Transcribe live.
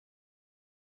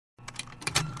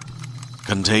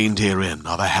Contained herein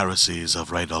are the heresies of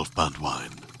Radolf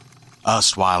Burntwine,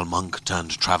 erstwhile monk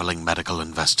turned traveling medical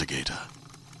investigator.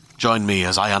 Join me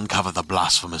as I uncover the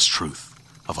blasphemous truth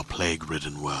of a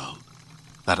plague-ridden world,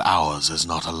 that ours is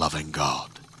not a loving God,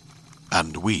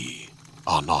 and we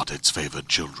are not its favored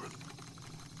children.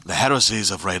 The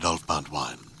heresies of Radolf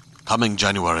Burntwine, coming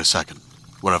January 2nd,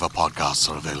 wherever podcasts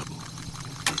are available.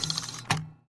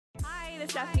 Hi, this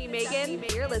is Stephanie Megan.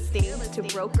 You're listening to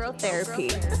Broke Girl Therapy.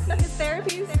 Because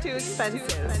therapy is too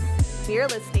expensive. You're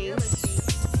listening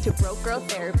to Broke Girl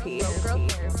Therapy.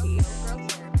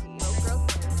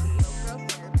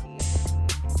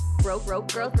 Broke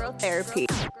Girl Therapy.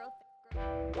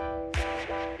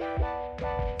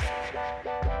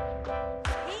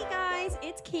 Hey guys,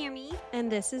 it's Cammie, and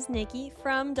this is Nikki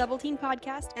from Double Teen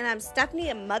Podcast. And I'm Stephanie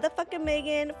and motherfucking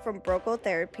Megan from Broke Girl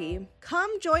Therapy.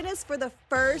 Come join us for the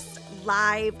first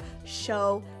live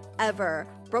show ever.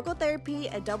 Broke Girl Therapy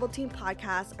and Double Teen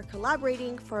Podcast are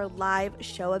collaborating for a live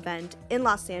show event in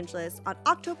Los Angeles on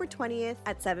October 20th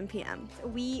at 7 p.m.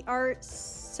 We are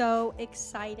so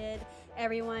excited.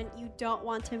 Everyone, you don't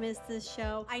want to miss this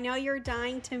show. I know you're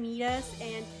dying to meet us,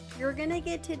 and you're gonna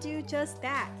get to do just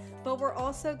that. But we're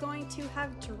also going to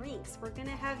have drinks. We're gonna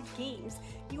have games.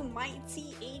 You might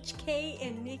see HK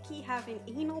and Nikki have an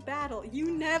anal battle.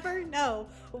 You never know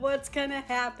what's gonna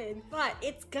happen, but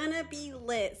it's gonna be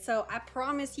lit. So I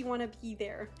promise you want to be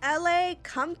there. LA,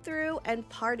 come through and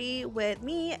party with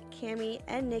me, Cammie,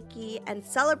 and Nikki, and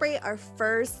celebrate our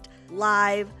first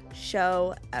live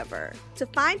show ever. To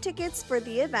find tickets for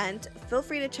the event, feel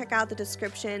free to check out the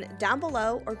description down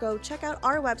below or go check out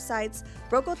our websites,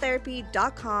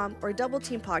 brokegirltherapy.com or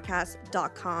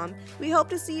doubleteenpodcast.com. We hope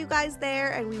to see you guys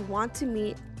there, and we want to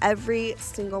meet every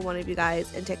single one of you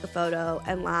guys and take a photo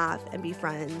and laugh and be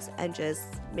friends and just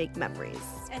make memories.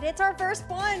 And it's our first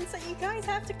one, so you guys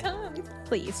have to come.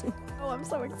 Please. Oh, I'm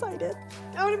so excited.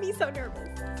 I want to be so nervous.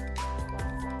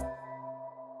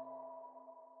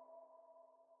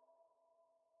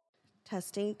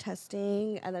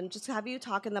 Testing, and then just have you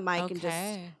talk in the mic and just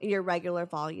Okay. in your regular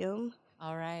volume,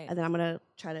 All right. and then I'm going to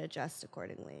try to adjust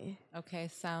accordingly. Okay,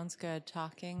 sounds good.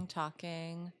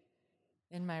 Talking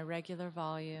in my regular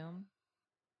volume.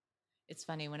 It's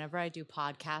funny, whenever I do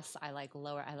podcasts, I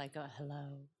go, hello.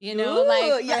 You know,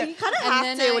 Ooh, yeah, you kind of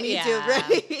have to when you do it,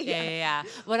 right? Yeah.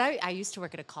 But I used to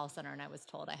work at a call center, and I was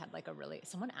told I had like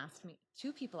someone asked me,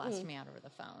 two people asked me out over the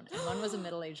phone, and one was a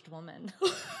middle-aged woman.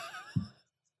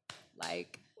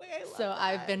 Wait, I love So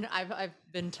that. I've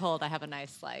been told I have a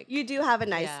nice You do have a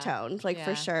nice Yeah. tone, for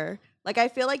Yeah. sure. Like, I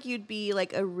feel like you'd be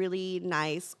like a really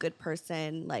nice, good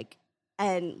person,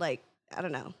 and I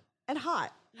don't know, and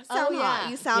hot. You sound hot.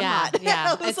 You sound hot. Yeah,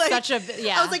 I was it's like, such a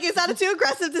I was like, it sounded too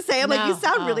aggressive to say. I'm like, you No,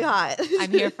 sound really hot. I'm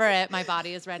here for it. My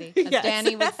body is ready. As Yes.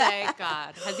 Danny would say,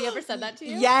 God. Has he ever said that to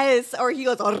you? Yes, or he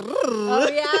goes, Oh,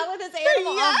 yeah, with his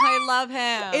animal. Yeah. Oh, I love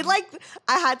him.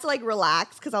 I had to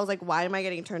relax because I was like, why am I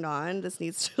getting turned on? This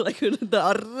needs to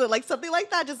something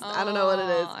like that. Just I don't know what it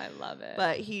is. I love it.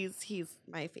 But he's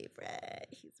my favorite.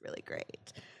 He's really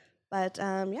great. But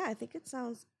yeah, I think it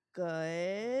sounds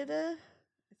good.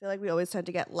 I feel like we always tend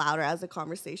to get louder as the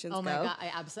conversations oh go. my God,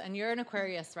 I absolutely. And you're an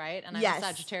Aquarius, right? And I'm Yes. a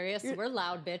Sagittarius. We're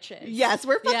loud bitches. Yes,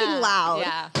 we're fucking Yeah, loud.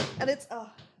 Yeah. And it's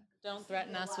Don't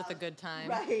threaten us with a good time.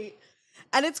 right.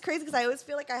 And it's crazy because I always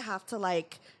feel like I have to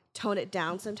tone it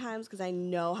down sometimes because I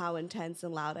know how intense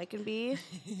and loud I can be.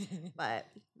 But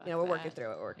we're working through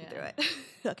it. We're working through it.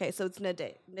 Okay, so it's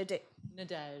Nadej. Nadej.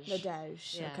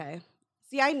 Yeah. Okay.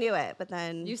 See, I knew it, but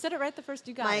then You said it right the first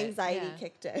you got my it. anxiety Yeah.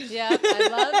 kicked in. Yeah, I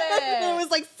love it. It was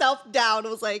like self-doubt. It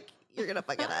was like, you're going to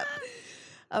fuck it up.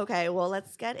 Okay, well,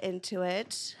 let's get into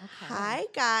it. Okay. Hi,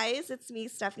 guys. It's me,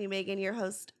 Stephanie Megan, your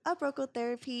host of Broke Girl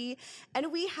Therapy.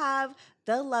 And we have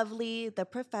the lovely, the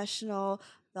professional,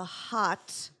 the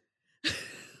hot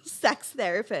sex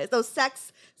therapist,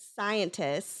 sex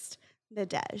scientist,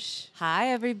 Nadej. Hi,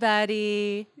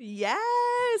 everybody.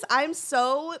 Yes, I'm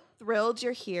so thrilled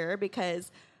you're here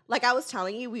because, like I was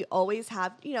telling you, we always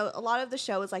have, a lot of the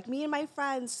show is like me and my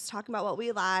friends just talking about what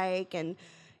we like and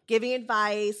giving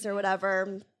advice or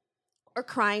whatever, or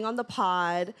crying on the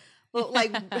pod. But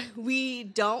we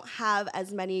don't have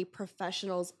as many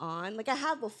professionals on. I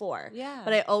have before. Yeah.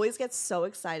 But I always get so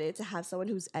excited to have someone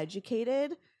who's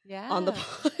educated on the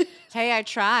pod. Hey, I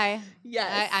try.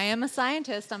 Yes. I am a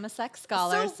scientist. I'm a sex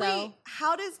scholar. So,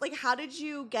 wait, how did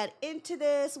you get into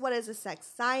this? What is a sex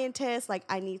scientist?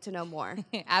 I need to know more.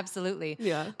 absolutely.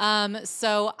 Yeah.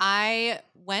 So I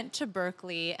went to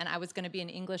Berkeley and I was going to be an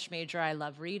English major. I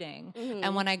love reading. Mm-hmm.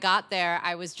 And when I got there,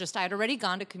 I had already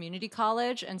gone to community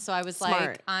college. And so I was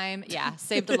Smart.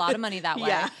 saved a lot of money that way.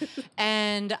 Yeah.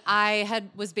 And I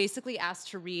was basically asked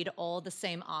to read all the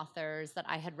same authors that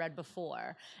I had read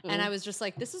before. And I was just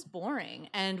like, this is boring.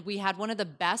 And we had one of the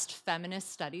best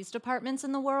feminist studies departments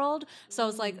in the world. So I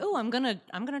was like, oh, I'm gonna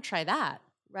try that.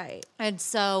 Right. And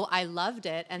so I loved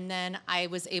it. And then I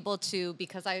was able to,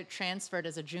 because I transferred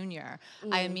as a junior,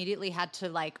 I immediately had to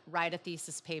like write a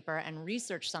thesis paper and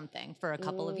research something for a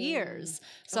couple of years.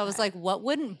 So I was like, what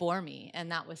wouldn't bore me?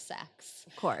 And that was sex.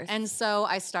 Of course. And so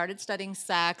I started studying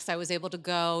sex. I was able to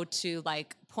go to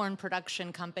like porn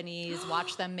production companies,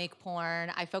 watch them make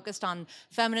porn. I focused on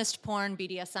feminist porn,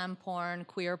 BDSM porn,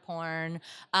 queer porn.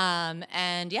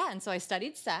 And so I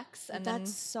studied sex. And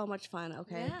That's so much fun.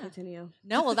 Okay, Yeah. continue.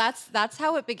 No, well, that's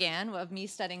how it began, of me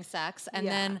studying sex. And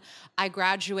then I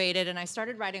graduated and I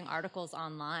started writing articles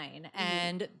online.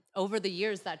 And over the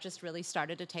years, that just really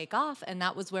started to take off. And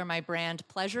that was where my brand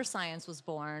Pleasure Science was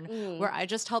born, where I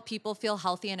just help people feel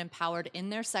healthy and empowered in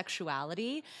their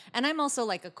sexuality. And I'm also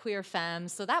like a queer femme,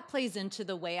 so that plays into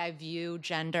the way I view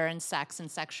gender and sex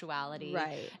and sexuality.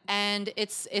 Right. And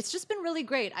it's just been really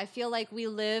great. I feel like we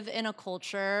live in a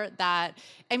culture that,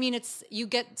 I mean,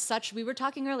 we were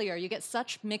talking earlier, you get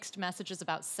such mixed messages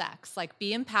about sex, like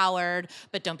be empowered,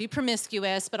 but don't be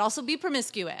promiscuous, but also be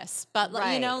promiscuous. But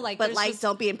Right. you know, like, but there's like, just-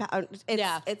 don't be empowered.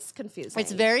 It's confusing.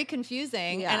 it's very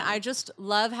confusing. Yeah. And I just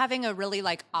love having a really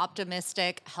like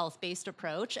optimistic, health-based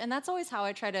approach. And that's always how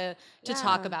I try to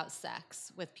talk Yeah. about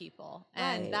sex with people.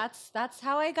 And Right. that's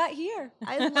how I got here.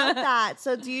 I love that.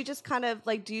 So do you just kind of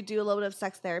like, do you do a little bit of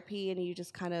sex therapy and you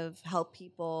just kind of help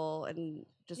people and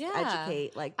just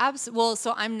educate? Like, Well,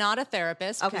 so I'm not a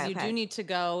therapist because Okay, you okay. do need to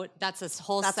go. That's a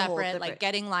whole That's a whole separate, different- like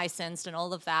getting licensed and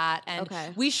all of that. And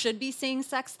Okay. we should be seeing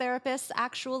sex therapists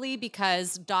actually,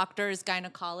 because doctors,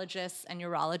 gynecologists, and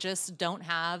urologists don't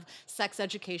have sex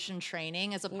education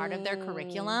training as a part of their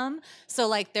curriculum. So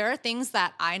like there are things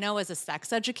that I know as a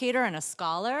sex educator and a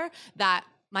scholar that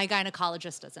my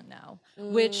gynecologist doesn't know,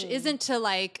 which isn't to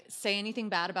like say anything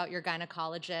bad about your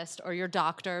gynecologist or your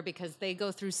doctor, because they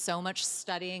go through so much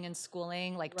studying and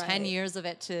schooling, like 10 Right. years of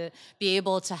it to be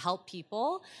able to help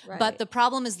people. Right. But the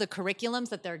problem is the curriculums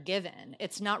that they're given.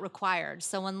 It's not required.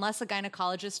 So unless a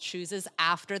gynecologist chooses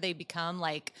after they become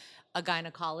like a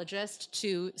gynecologist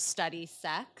to study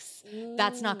sex,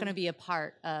 that's not going to be a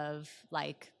part of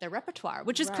like their repertoire,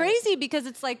 which is Right. crazy because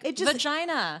it's like It just-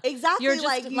 vagina. exactly. You're just,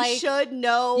 Like, you should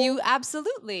know. You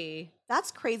absolutely.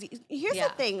 That's crazy. Here's Yeah.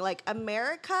 the thing. Like,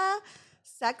 America,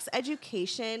 sex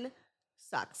education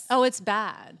sucks. Oh, it's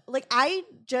bad. Like, I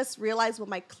just realized what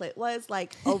my clit was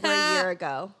like over a year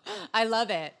ago. I love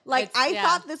it. Like, It's- I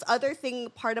thought this other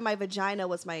thing, part of my vagina,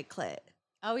 was my clit.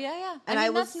 Oh yeah. And I I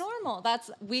mean, that's was- normal.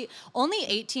 Only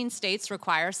 18 states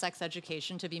require sex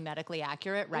education to be medically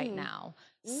accurate right now.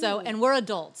 So, and we're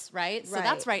adults, right? So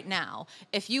that's right now.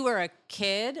 If you were a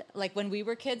kid, like when we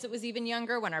were kids, it was even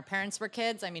younger. When our parents were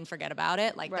kids, I mean, forget about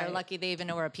it. Like they're Right. lucky they even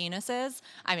know where a penis is.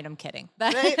 I mean, I'm kidding.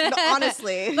 But Right? No,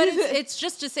 honestly. but it's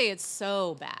just to say it's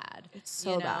so bad. It's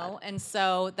so bad. And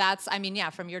so that's, I mean,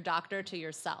 yeah, from your doctor to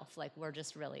yourself, like we're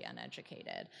just really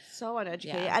uneducated. So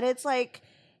uneducated. Yeah. And it's like,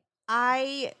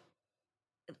 I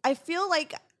feel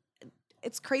like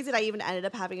it's crazy that I even ended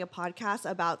up having a podcast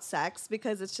about sex,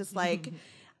 because it's just like,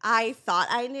 I thought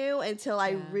I knew until I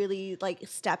Yeah. really like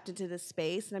stepped into this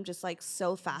space, and I'm just like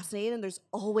so fascinated, and there's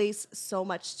always so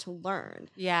much to learn.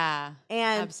 Yeah,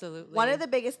 And absolutely. one of the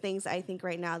biggest things I think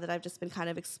right now that I've just been kind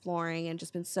of exploring and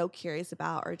just been so curious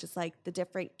about are just like the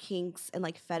different kinks and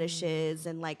like fetishes.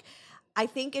 And like, I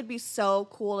think it'd be so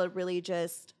cool to really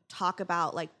just talk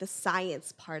about like the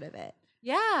science part of it.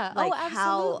 Yeah. Like oh,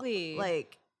 absolutely. how,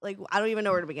 like I don't even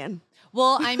know where to begin.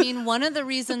 Well, I mean, one of the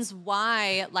reasons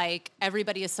why like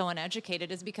everybody is so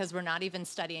uneducated is because we're not even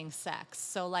studying sex.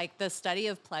 So like the study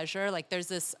of pleasure, like there's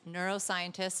this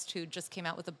neuroscientist who just came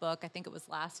out with a book, I think it was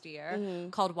last year,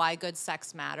 called Why Good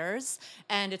Sex Matters.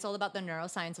 And it's all about the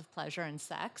neuroscience of pleasure and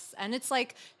sex. And it's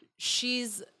like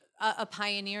she's a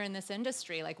pioneer in this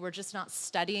industry. Like we're just not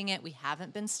studying it. We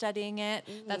haven't been studying it.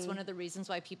 That's one of the reasons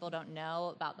why people don't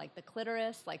know about like the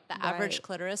clitoris. Like the average Right.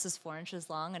 clitoris is 4 inches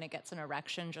long and it gets an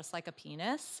erection just like a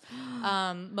penis.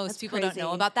 Most That's people don't know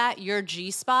crazy. about that. Your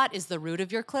G-spot is the root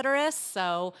of your clitoris.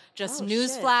 So just Oh,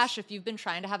 newsflash, if you've been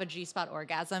trying to have a G-spot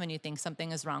orgasm and you think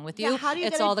something is wrong with Yeah, you, how do you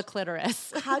it's get a- all the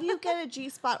clitoris. How do you get a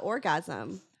G-spot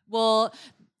orgasm? Well,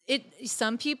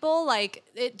 some people like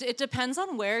it depends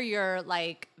on where your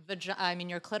like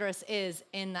your clitoris is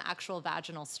in the actual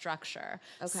vaginal structure.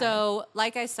 Okay. So,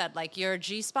 like I said, like your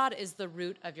G-spot is the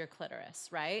root of your clitoris,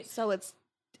 right? So it's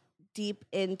deep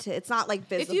into. It's not like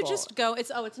visible. If you just go, it's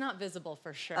not visible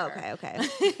for sure. Okay.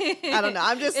 I don't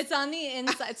know. It's on the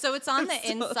inside. So it's on the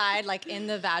inside, like in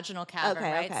the vaginal cavern,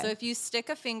 right? Okay. So if you stick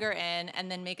a finger in and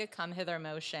then make a come hither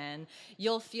motion,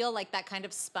 you'll feel like that kind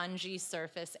of spongy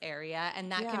surface area,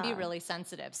 and that can be really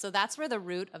sensitive. So that's where the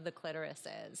root of the clitoris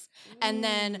is. And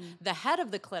then the head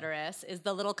of the clitoris is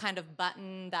the little kind of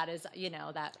button that is,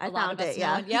 that a lot of us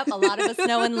know. Yep, a lot of us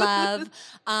know and love.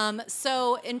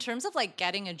 So in terms of like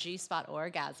getting a G-spot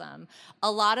orgasm,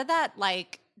 a lot of that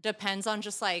like depends on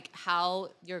just like how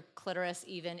your clitoris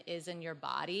even is in your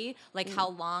body, like how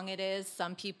long it is.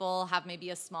 Some people have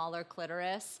maybe a smaller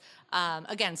clitoris.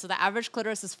 Again, so the average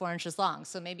clitoris is 4 inches long.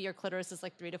 So maybe your clitoris is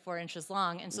like 3 to 4 inches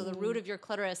long. And so the root of your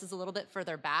clitoris is a little bit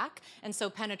further back. And so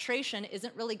penetration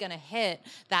isn't really going to hit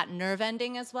that nerve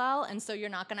ending as well. And so you're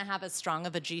not going to have as strong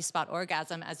of a G-spot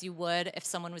orgasm as you would if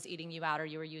someone was eating you out, or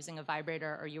you were using a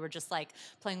vibrator, or you were just like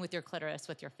playing with your clitoris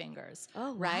with your fingers.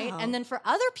 Oh, right? wow. And then for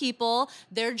other people,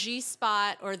 their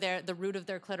G-spot or the root of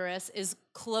their clitoris is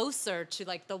closer to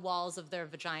like the walls of their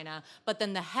vagina, but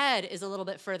then the head is a little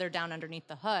bit further down underneath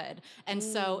the hood. And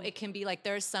so it can be like,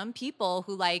 there's some people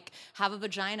who like have a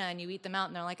vagina and you eat them out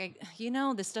and they're like,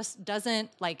 this just doesn't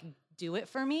like do it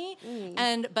for me.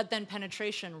 But then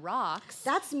penetration rocks.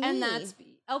 That's me. And that's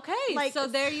okay. Like, so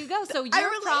there you go. So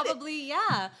you're probably,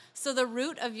 so the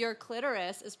root of your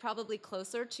clitoris is probably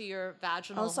closer to your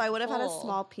vaginal Oh, so I would have had a hole.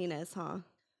 small penis, huh?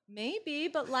 Maybe,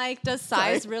 but like, does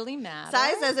size really matter?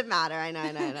 Size doesn't matter. I know.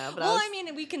 But well, I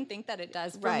mean, we can think that it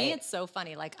does. For me, it's so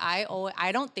funny. Like,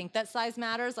 I don't think that size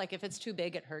matters. Like, if it's too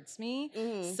big, it hurts me.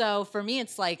 So for me,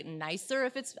 it's like nicer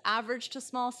if it's average to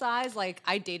small size. Like,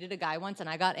 I dated a guy once, and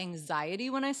I got anxiety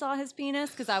when I saw his penis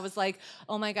because I was like,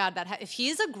 oh my god, if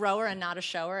he's a grower and not a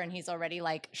shower, and he's already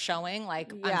like showing,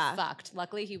 like I'm fucked.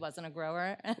 Luckily, he wasn't a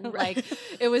grower. Like,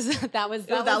 that was it. But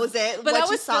what that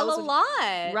was still a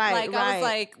lot. Like, I was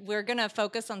like, we're gonna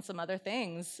focus on some other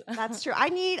things. That's true. I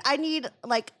need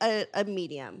like a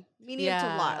medium to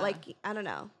large. Like, I don't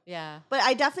know. Yeah. But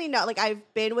I definitely know. Like,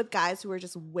 I've been with guys who were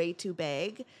just way too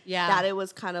big. Yeah. That it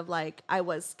was kind of like I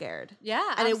was scared.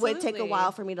 Yeah. And it would take a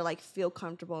while for me to like feel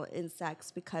comfortable in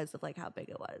sex because of like how big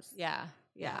it was. Yeah.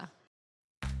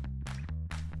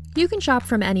 You can shop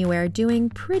from anywhere doing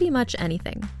pretty much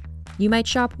anything. You might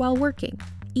shop while working,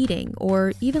 eating,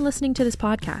 or even listening to this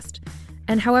podcast.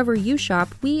 And however you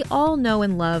shop, we all know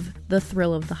and love the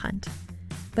thrill of the hunt.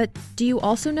 But do you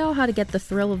also know how to get the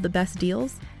thrill of the best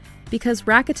deals? Because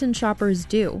Rakuten shoppers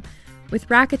do. With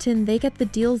Rakuten, they get the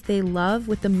deals they love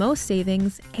with the most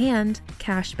savings and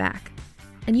cash back.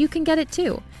 And you can get it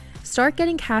too. Start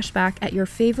getting cash back at your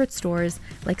favorite stores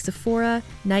like Sephora,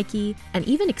 Nike, and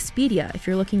even Expedia if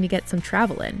you're looking to get some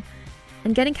travel in.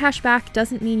 And getting cash back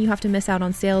doesn't mean you have to miss out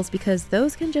on sales because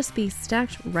those can just be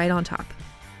stacked right on top.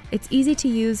 It's easy to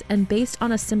use and based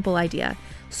on a simple idea.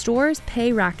 Stores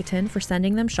pay Rakuten for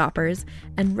sending them shoppers,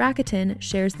 and Rakuten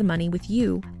shares the money with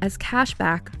you as cash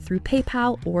back through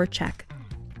PayPal or check.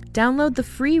 Download the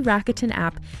free Rakuten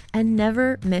app and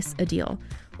never miss a deal.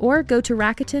 Or go to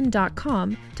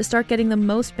Rakuten.com to start getting the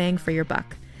most bang for your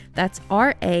buck. That's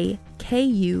Rakuten.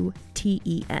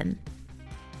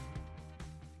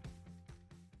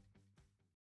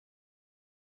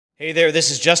 Hey there, this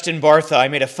is Justin Bartha. I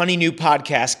made a funny new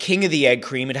podcast, King of the Egg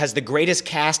Cream. It has the greatest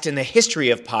cast in the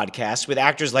history of podcasts with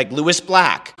actors like Louis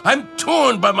Black. I'm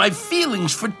torn by my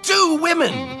feelings for two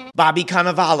women. Bobby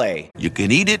Cannavale. You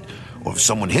can eat it, or if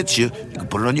someone hits you, you can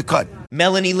put it on your cut.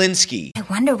 Melanie Linsky. I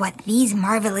wonder what these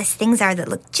marvelous things are that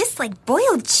look just like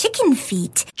boiled chicken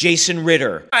feet. Jason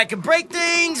Ritter. I can break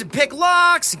things and pick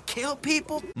locks and kill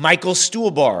people. Michael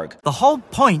Stuhlbarg. The whole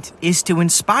point is to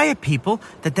inspire people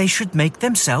that they should make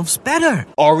themselves better.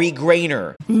 Ari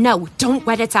Grainer. No, don't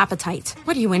whet its appetite.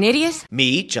 What are you, an idiot?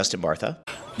 Me, Justin Bartha.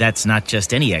 That's not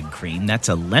just any egg cream, that's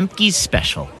a Lemke's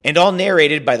special. And all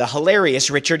narrated by the hilarious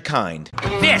Richard Kind.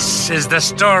 This is the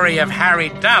story of Harry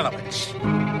Dalowitz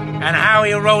and how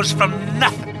he rose from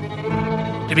nothing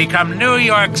to become New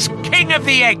York's King of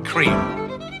the Egg Cream.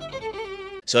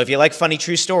 So if you like funny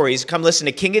true stories, come listen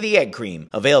to King of the Egg Cream,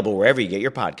 available wherever you get your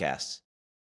podcasts.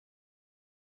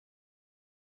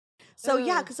 So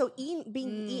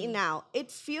being eaten out, it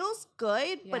feels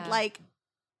good, but like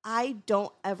I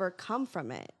don't ever come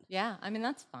from it. Yeah, I mean,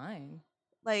 that's fine.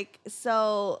 Like,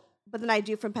 so, but then I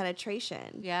do from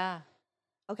penetration. Yeah.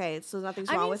 Okay, so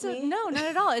nothing's wrong with me? No, not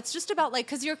at all. It's just about like,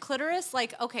 because your clitoris,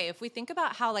 like, okay, if we think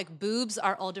about how like boobs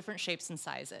are all different shapes and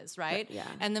sizes, right? Yeah.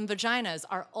 And then vaginas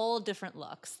are all different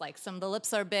looks. Like some of the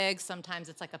lips are big. Sometimes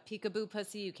it's like a peekaboo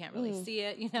pussy. You can't really see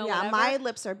it, you know? Yeah, whatever. my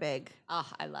lips are big. Oh,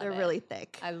 I love They're it. really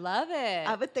thick. I love it. I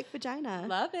have a thick vagina.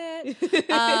 Love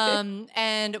it.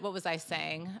 And what was I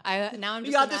saying? Now I'm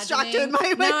just got distracted in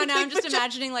my now I'm thick just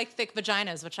imagining like thick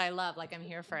vaginas, which I love. Like I'm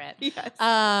here for it. Yes.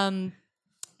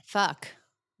 Fuck.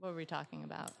 What were we talking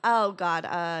about? Oh God,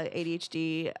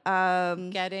 ADHD.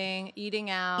 Eating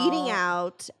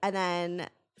out, and then.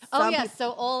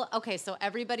 So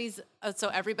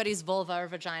everybody's vulva or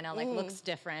vagina like looks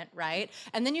different, right?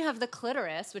 And then you have the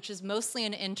clitoris, which is mostly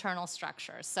an internal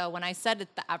structure. So when I said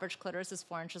that the average clitoris is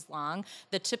 4 inches long,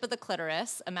 the tip of the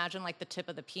clitoris, imagine like the tip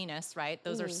of the penis, right?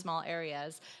 Those are small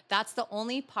areas. That's the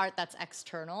only part that's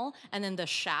external, and then the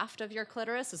shaft of your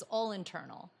clitoris is all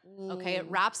internal. Okay, it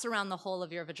wraps around the whole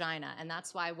of your vagina, and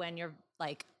that's why when you're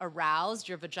like aroused,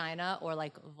 your vagina or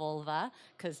like vulva,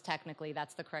 because technically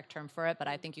that's the correct term for it, but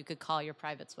I think you could call your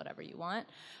privates whatever you want.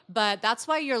 But that's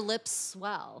why your lips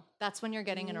swell. That's when you're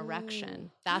getting an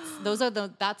erection. That's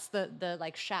the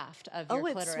like shaft of your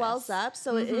clitoris. Oh, it swells up,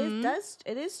 so it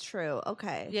is true.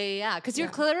 Okay. Yeah. Because your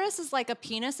clitoris is like a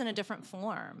penis in a different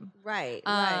form. Right.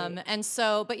 And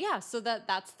so, but yeah, so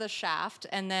that's the shaft,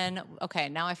 and then okay,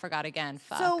 now I forgot again.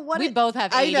 Fuck. So what? We both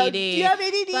have ADD. I know. Do you have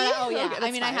ADD? But, oh yeah. Okay,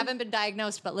 I mean, fine. I haven't been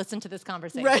diagnosed, but listen to this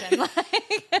conversation. Right. Like,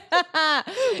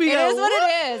 it is what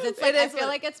it is. It's like I feel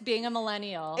like it's being a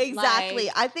millennial. Exactly.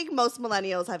 Like, I think most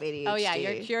millennials have ADHD. oh yeah,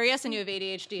 you're curious and you have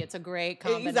ADHD. It's a great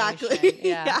combination. Exactly.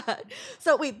 Yeah.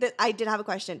 So wait, I did have a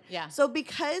question. Yeah. So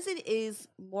because it is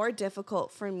more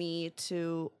difficult for me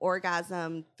to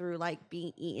orgasm through like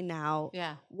being eaten out.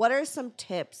 Yeah. What are some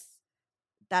tips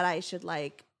that I should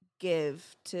like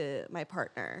give to my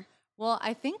partner? Well,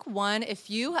 I think one, if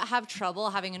you have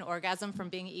trouble having an orgasm from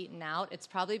being eaten out, it's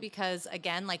probably because,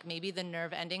 again, like maybe the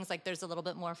nerve endings, like there's a little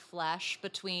bit more flesh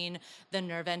between the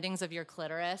nerve endings of your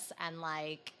clitoris and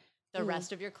like the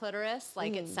rest of your clitoris.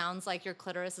 Like it sounds like your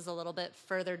clitoris is a little bit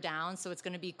further down, so it's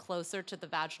going to be closer to the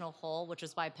vaginal hole, which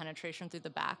is why penetration through the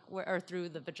back or through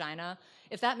the vagina,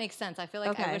 if that makes sense. I feel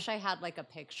like I wish I had like a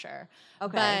picture.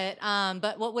 Okay.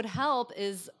 But what would help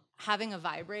is having a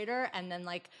vibrator and then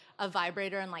like a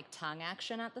vibrator and like tongue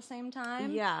action at the same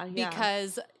time. Yeah.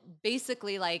 Because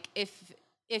basically like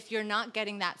if you're not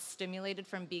getting that stimulated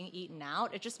from being eaten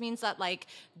out, it just means that like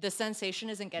the sensation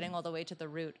isn't getting all the way to the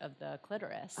root of the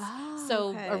clitoris. Oh, so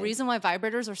okay. a reason why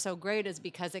vibrators are so great is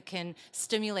because it can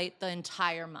stimulate the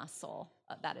entire muscle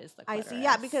that is the clitoris. I see.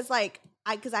 Yeah, because like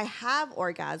I have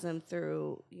orgasm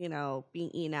through, being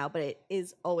eaten out, but it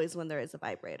is always when there is a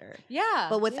vibrator. Yeah.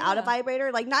 But without a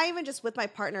vibrator, like not even just with my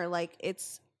partner, like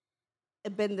it's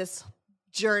been this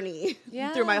journey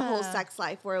through my whole sex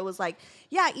life where it was like,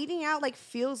 eating out like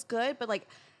feels good, but like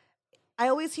I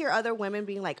always hear other women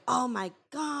being like, oh my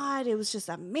God, it was just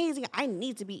amazing. I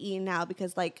need to be eaten out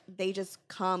because like they just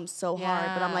come so hard.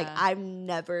 But I'm like, I've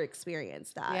never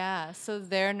experienced that. Yeah. So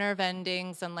their nerve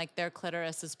endings and like their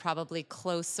clitoris is probably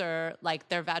closer, like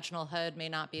their vaginal hood may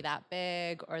not be that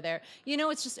big or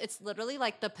it's literally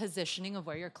like the positioning of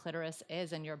where your clitoris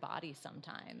is in your body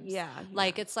sometimes. Yeah.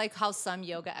 Like it's like how some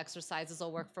yoga exercises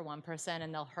will work for one person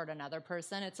and they'll hurt another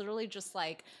person. It's literally just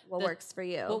like what works for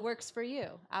you. What works for you.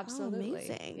 Absolutely. Oh,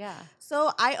 amazing. Yeah.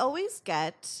 So I always get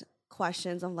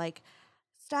questions of like,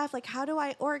 Steph, like how do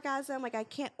I orgasm? Like I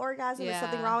can't orgasm. There's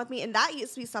something wrong with me. And that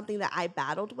used to be something that I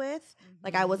battled with.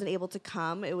 Like I wasn't able to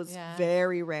come. It was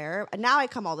very rare. And now I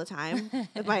come all the time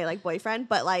with my like boyfriend.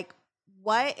 But like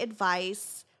what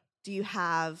advice do you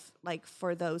have like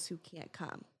for those who can't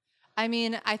come? I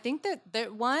mean, I think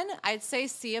that one, I'd say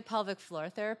see a pelvic floor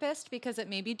therapist because it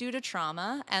may be due to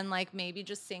trauma and like maybe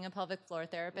just seeing a pelvic floor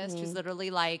therapist who's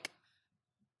literally like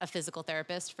a physical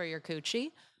therapist for your coochie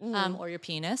or your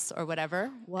penis or whatever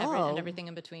and everything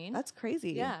in between. That's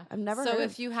crazy. Yeah. I've never heard. So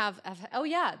if you have,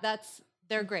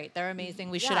 they're great. They're amazing.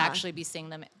 We should actually be seeing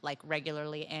them like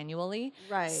regularly, annually.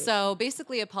 Right. So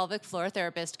basically a pelvic floor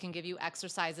therapist can give you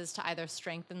exercises to either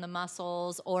strengthen the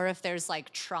muscles or if there's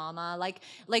like trauma, like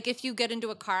if you get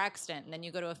into a car accident and then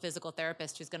you go to a physical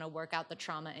therapist who's going to work out the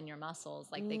trauma in your muscles,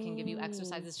 like they can give you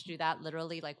exercises to do that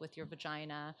literally like with your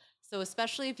vagina. So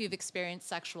especially if you've experienced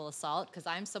sexual assault, because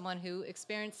I'm someone who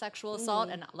experienced sexual assault,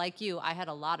 and like you, I had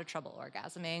a lot of trouble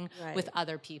orgasming with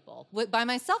other people. By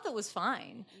myself, it was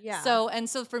fine. Yeah.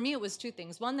 So for me, it was two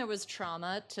things. One, there was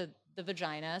trauma to the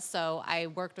vagina. So I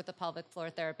worked with a pelvic floor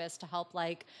therapist to help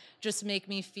like just make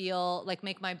me feel, like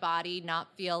make my body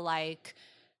not feel like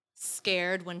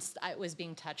scared when I was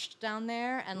being touched down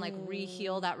there and like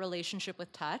re-heal that relationship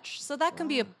with touch. So that can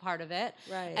be a part of it.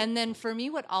 Right. And then for me,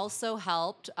 what also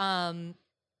helped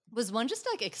was one, just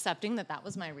like accepting that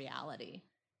was my reality.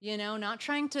 You know, not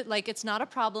trying to, like, it's not a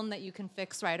problem that you can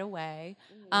fix right away.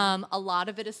 A lot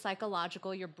of it is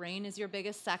psychological. Your brain is your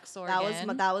biggest sex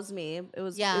organ. That was me. It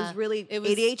was really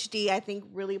ADHD, I think,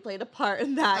 really played a part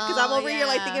in that. Because I'm over here,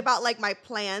 like, thinking about, like, my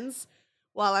plans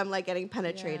while I'm, like, getting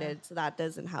penetrated. So that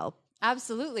doesn't help.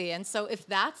 Absolutely. And so if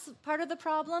that's part of the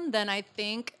problem, then I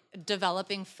think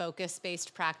developing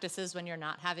focus-based practices when you're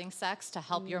not having sex to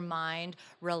help your mind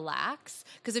relax.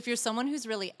 Because if you're someone who's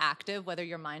really active, whether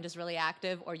your mind is really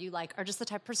active or you like are just the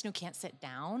type of person who can't sit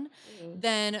down,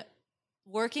 then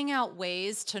working out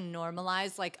ways to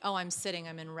normalize, like, oh, I'm sitting,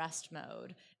 I'm in rest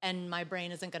mode, and my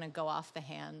brain isn't going to go off the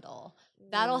handle.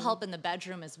 That'll help in the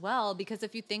bedroom as well, because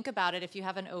if you think about it, if you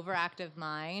have an overactive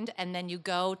mind and then you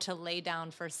go to lay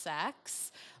down for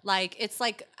sex, like, it's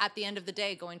like at the end of the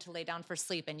day going to lay down for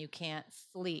sleep and you can't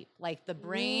sleep. Like, the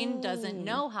brain doesn't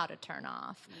know how to turn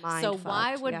off.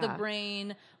 Why would the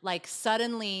brain, like,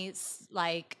 suddenly,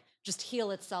 like, just heal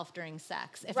itself during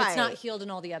sex if it's not healed in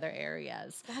all the other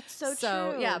areas? That's so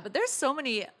true. Yeah, but there's so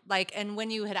many, like, and when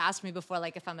you had asked me before,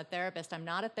 like, if I'm a therapist, I'm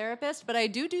not a therapist, but I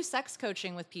do sex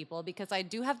coaching with people because I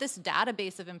do have this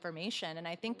database of information. And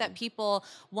I think that people,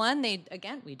 one,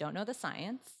 we don't know the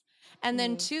science. And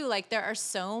then two, like, there are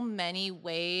so many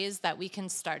ways that we can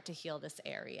start to heal this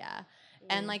area.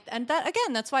 And that,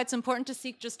 again, that's why it's important to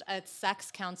seek just a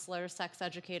sex counselor, sex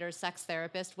educator, sex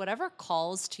therapist, whatever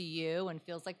calls to you and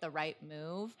feels like the right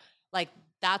move. Like,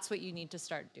 that's what you need to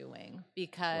start doing,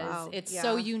 because it's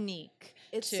so unique.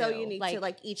 It's so unique to,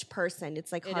 like, each person.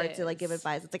 It's, like, hard to, like, give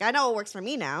advice. It's like, I know what works for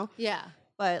me now. Yeah.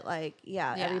 But, like,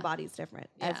 everybody's different.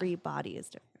 Yeah. Everybody is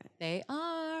different. They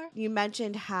are. You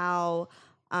mentioned how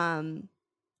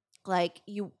like,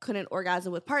 you couldn't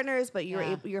orgasm with partners, but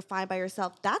you're fine by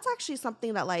yourself. That's actually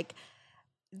something that, like,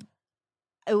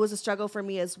 it was a struggle for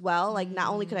me as well. Like, not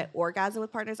only could I orgasm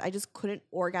with partners, I just couldn't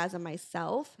orgasm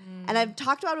myself. And I've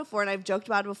talked about it before, and I've joked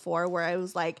about it before, where I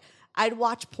was like, I'd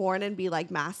watch porn and be like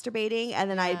masturbating, and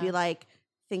then I'd be like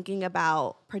thinking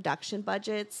about production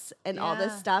budgets and all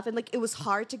this stuff. And, like, it was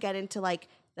hard to get into, like,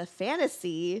 the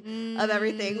fantasy of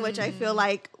everything, which I feel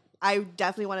like I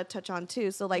definitely want to touch on too.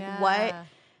 So, like, what...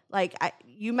 Like,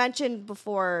 you mentioned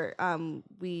before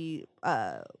we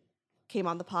came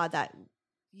on the pod that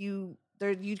you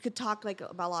could talk, like,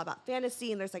 about a lot about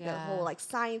fantasy, and there's, like, a whole, like,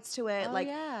 science to it.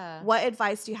 What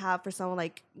advice do you have for someone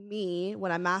like me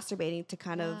when I'm masturbating to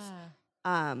kind of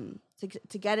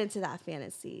to get into that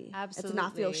fantasy? Absolutely. And to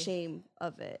not feel shame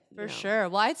of it. For sure.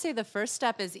 Well, I'd say the first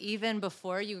step is, even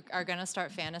before you are going to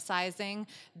start fantasizing,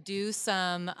 do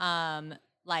some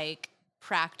like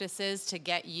practices to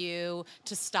get you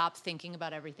to stop thinking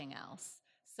about everything else.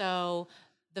 So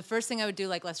the first thing I would do,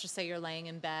 like, let's just say you're laying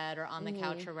in bed or on the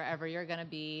couch or wherever you're going to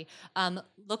be,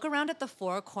 look around at the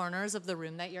four corners of the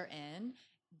room that you're in.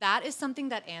 That is something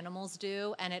that animals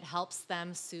do, and it helps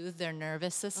them soothe their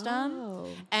nervous system.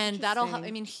 And that'll help. I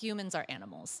mean, humans are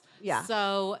animals. Yeah.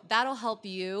 So that'll help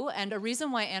you. And a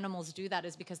reason why animals do that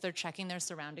is because they're checking their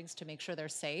surroundings to make sure they're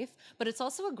safe. But it's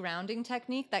also a grounding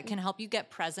technique that can help you get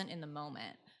present in the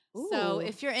moment. So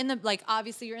if you're in the, like,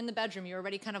 obviously you're in the bedroom, you're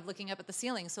already kind of looking up at the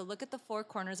ceiling. So look at the four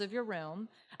corners of your room,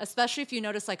 especially if you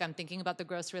notice, like, I'm thinking about the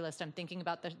grocery list. I'm thinking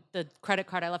about the credit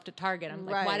card I left at Target. I'm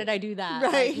like, why did I do that?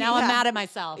 Like, now I'm mad at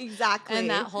myself. Exactly. And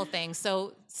that whole thing.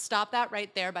 So stop that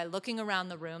right there by looking around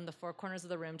the room, the four corners of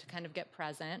the room, to kind of get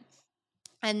present.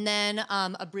 And then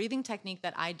a breathing technique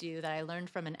that I do that I learned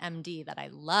from an MD that I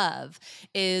love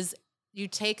is you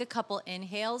take a couple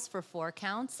inhales for 4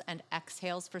 counts and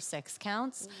exhales for 6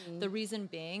 counts. The reason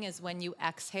being is when you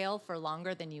exhale for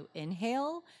longer than you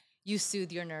inhale, you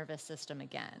soothe your nervous system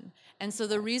again. And so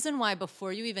the reason why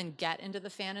before you even get into the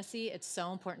fantasy, it's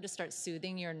so important to start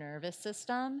soothing your nervous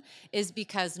system is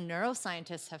because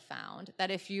neuroscientists have found that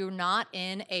if you're not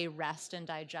in a rest and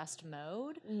digest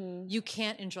mode, you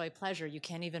can't enjoy pleasure. You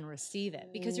can't even receive it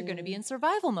because you're going to be in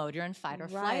survival mode. You're in fight or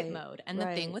flight mode. And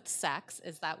the thing with sex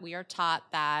is that we are taught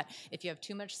that if you have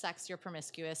too much sex, you're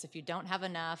promiscuous. If you don't have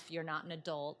enough, you're not an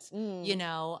adult. You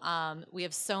know, we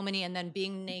have so many, and then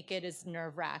being naked is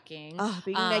nerve-wracking.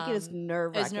 Being naked is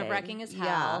nerve-wracking. Is nerve-wracking as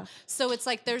hell. So it's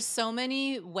like there's so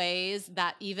many ways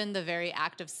that even the very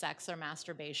act of sex or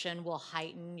masturbation will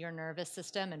heighten your nervous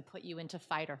system and put you into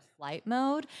fight or flight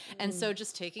mode. And so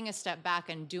just taking a step back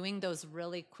and doing those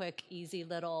really quick, easy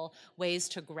little ways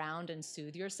to ground and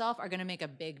soothe yourself are going to make a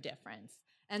big difference.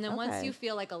 And then once you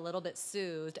feel like a little bit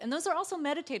soothed, and those are also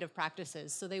meditative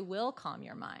practices, so they will calm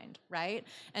your mind, right?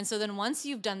 And so then once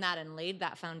you've done that and laid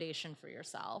that foundation for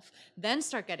yourself, then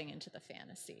start getting into the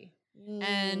fantasy.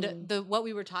 And what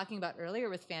we were talking about earlier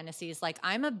with fantasies, like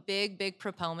I'm a big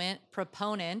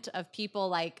proponent of people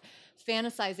like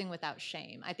fantasizing without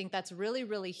shame. I think that's really,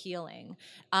 really healing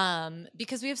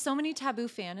because we have so many taboo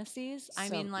fantasies. I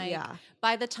mean, like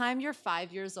by the time you're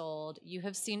 5 years old, you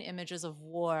have seen images of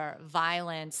war,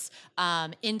 violence,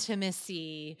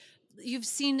 intimacy. You've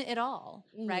seen it all,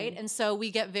 right? And so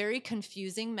we get very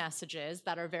confusing messages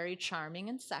that are very charming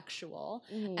and sexual,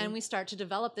 and we start to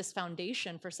develop this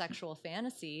foundation for sexual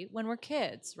fantasy when we're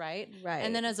kids, right?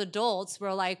 And then as adults,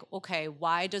 we're like, okay,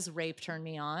 why does rape turn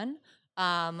me on?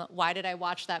 Why did I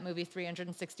watch that movie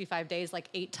 365 Days like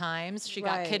 8 times? She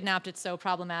got kidnapped. It's so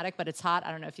problematic, but it's hot.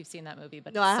 I don't know if you've seen that movie,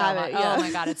 but no, it's I so haven't. hot. Yeah. Oh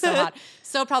my God, it's so hot.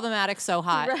 So problematic, so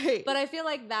hot. Right. But I feel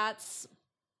like that's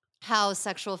how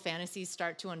sexual fantasies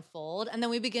start to unfold. And then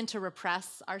we begin to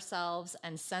repress ourselves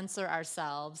and censor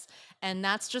ourselves. And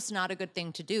that's just not a good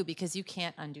thing to do because you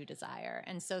can't undo desire.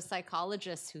 And so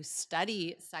psychologists who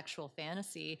study sexual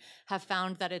fantasy have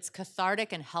found that it's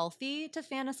cathartic and healthy to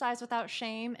fantasize without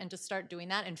shame and to start doing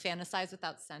that and fantasize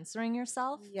without censoring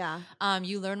yourself. Yeah.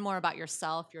 You learn more about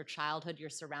yourself, your childhood, your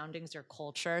surroundings, your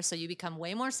culture. So you become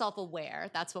way more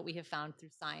self-aware. That's what we have found through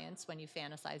science when you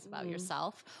fantasize about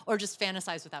yourself or just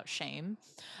fantasize without shame.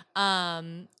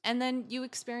 And then you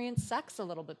experience sex a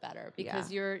little bit better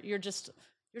because you're just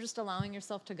allowing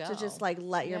yourself to go. To just like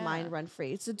let your mind run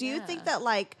free. So do you think that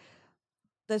like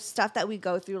the stuff that we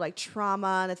go through, like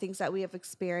trauma and the things that we have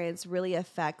experienced really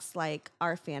affects like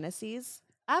our fantasies?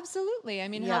 Absolutely. I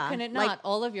mean, how can it not? Like,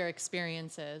 all of your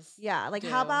experiences. Yeah. Like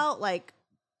how about like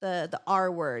the R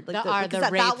word? Like the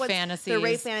rape fantasy. The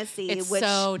rape fantasy. It's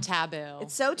so taboo.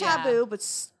 It's so taboo, but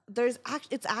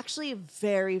it's actually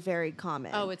very, very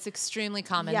common. Oh, it's extremely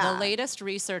common. The latest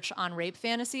research on rape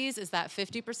fantasies is that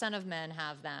 50% of men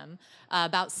have them,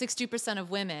 about 60% of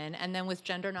women, and then with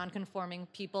gender nonconforming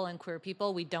people and queer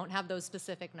people, we don't have those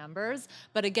specific numbers.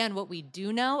 But again, what we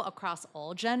do know across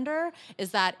all gender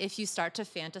is that if you start to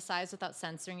fantasize without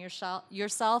censoring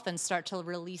yourself and start to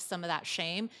release some of that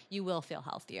shame, you will feel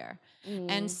healthier.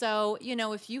 And so, you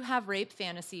know, if you have rape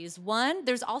fantasies, one,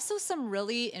 there's also some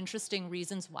really interesting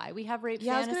reasons why we have rape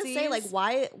fantasies. I was gonna say, like,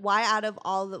 why out of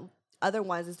all the other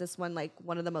ones is this one like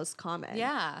one of the most common?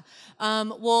 Yeah.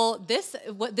 Well, this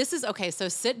is okay. So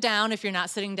sit down if you're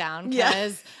not sitting down,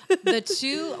 because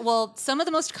some of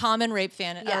the most common rape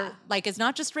like it's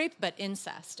not just rape, but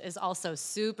incest is also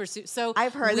super. So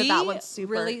I've heard that one's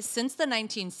super. Really, since the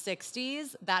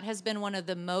 1960s, that has been one of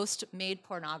the most made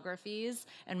pornographies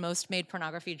and most made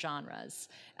pornography genres.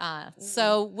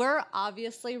 So we're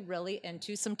obviously really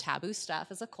into some taboo stuff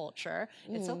as a culture.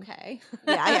 It's okay.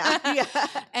 Yeah.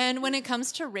 And when it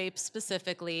comes to rape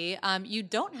specifically, you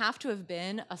don't have to have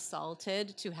been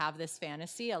assaulted to have this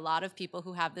fantasy. A lot of people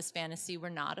who have this fantasy were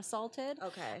not assaulted.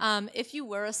 Okay. If you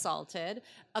were assaulted,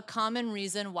 a common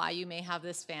reason why you may have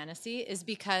this fantasy is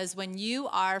because when you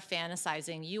are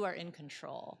fantasizing, you are in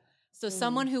control. So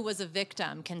someone who was a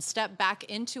victim can step back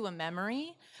into a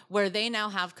memory where they now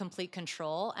have complete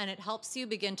control, and it helps you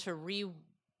begin to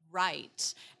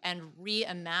rewrite and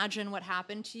reimagine what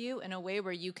happened to you in a way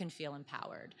where you can feel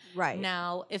empowered. Right.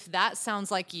 Now, if that sounds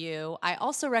like you, I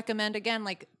also recommend, again,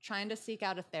 like trying to seek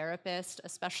out a therapist,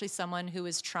 especially someone who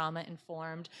is trauma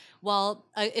informed. Well,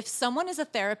 if someone is a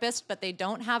therapist, but they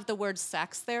don't have the word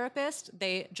sex therapist,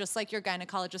 they, just like your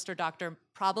gynecologist or doctor,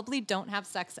 probably don't have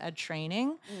sex ed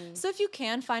training. So if you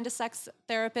can find a sex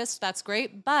therapist, that's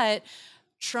great. But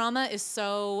trauma is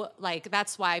so, like,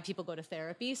 that's why people go to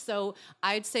therapy. So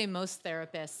I'd say most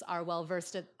therapists are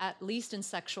well-versed at least in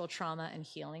sexual trauma and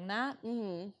healing that.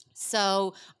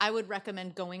 So I would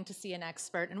recommend going to see an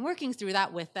expert and working through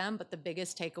that with them. But the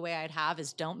biggest takeaway I'd have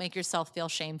is don't make yourself feel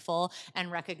shameful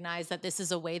and recognize that this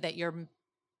is a way that your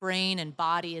brain and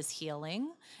body is healing,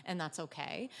 and that's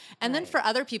okay. And then for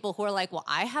other people who are like, well,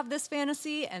 I have this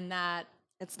fantasy and that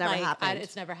it's never happened.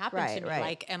 It's never happened to me. Right.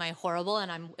 Like, am I horrible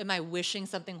and am I wishing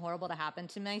something horrible to happen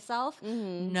to myself?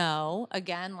 No.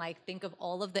 Again, like, think of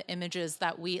all of the images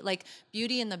that like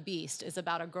Beauty and the Beast is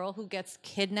about a girl who gets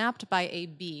kidnapped by a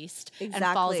beast and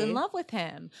falls in love with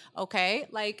him. Okay?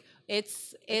 Like,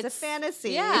 it's a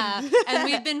fantasy. Yeah. And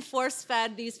we've been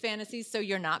force-fed these fantasies so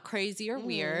you're not crazy or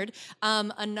weird.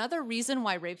 Another reason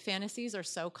why rape fantasies are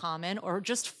so common, or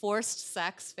just forced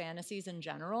sex fantasies in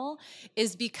general,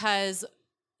 is because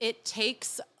it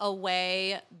takes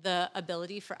away the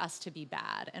ability for us to be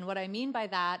bad. And what I mean by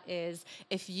that is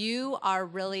if you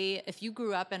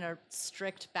grew up in a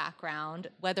strict background,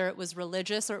 whether it was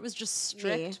religious or it was just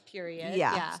strict, period.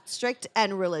 Yeah. Strict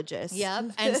and religious.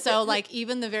 Yep. And so like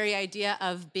even the very idea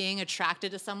of being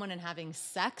attracted to someone and having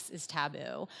sex is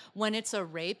taboo. When it's a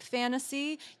rape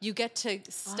fantasy, you get to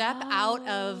step out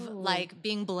of like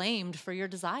being blamed for your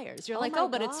desires. You're like,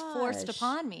 but it's forced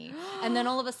upon me. And then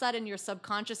all of a sudden your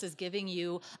subconscious is giving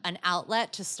you an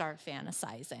outlet to start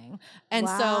fantasizing. And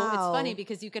so it's funny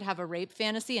because you could have a rape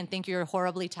fantasy and think you're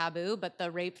horribly taboo, but the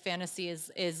rape fantasy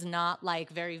is not like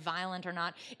very violent or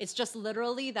not. It's just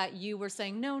literally that you were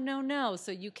saying, no.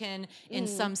 So you can, in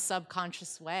some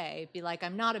subconscious way, be like,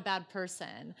 I'm not a bad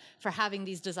person for having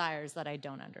these desires that I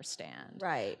don't understand.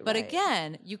 Right. But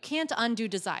again, you can't undo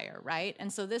desire, right?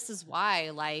 And so this is why,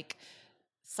 like,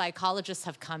 psychologists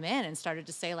have come in and started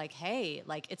to say like, hey,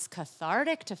 like it's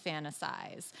cathartic to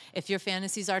fantasize. If your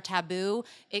fantasies are taboo,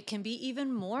 it can be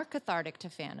even more cathartic to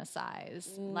fantasize.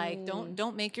 Like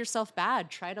don't make yourself bad.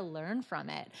 Try to learn from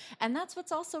it. And that's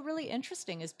what's also really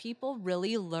interesting is people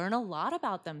really learn a lot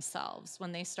about themselves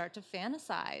when they start to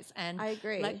fantasize and I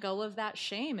agree. Let go of that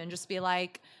shame and just be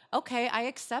like, okay, I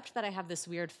accept that I have this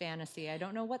weird fantasy. I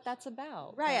don't know what that's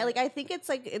about. Right. But Like, I think it's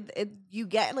like you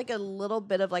get like a little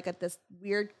bit of like this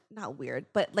not weird,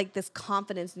 but like this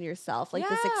confidence in yourself, like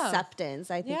this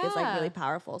acceptance, I think is like really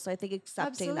powerful. So I think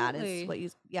accepting that is what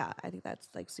I think that's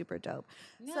like super dope.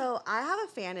 Yeah. So I have a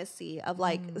fantasy of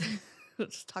like,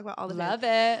 just talk about all the Love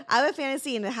it. I have a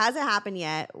fantasy and it hasn't happened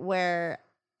yet where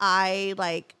I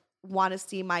like want to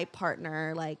see my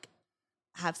partner like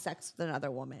have sex with another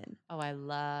woman. Oh, I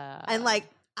love. And like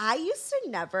I used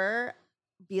to never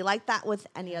be like that with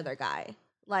any other guy.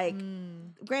 Like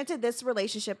granted this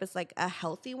relationship is like a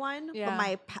healthy one,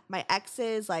 but my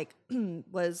ex's like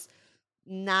was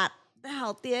not the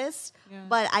healthiest,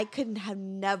 but I couldn't have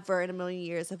never in a million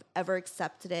years have ever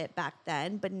accepted it back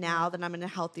then. But now that I'm in a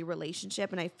healthy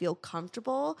relationship and I feel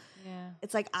comfortable,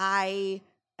 it's like I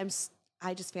just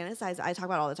fantasize. I talk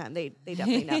about it all the time. They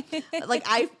definitely know. Like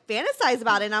I fantasize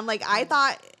about it and I'm like, I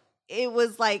thought it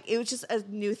was just a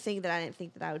new thing that I didn't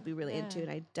think that I would be really into. And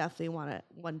I definitely want to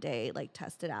one day like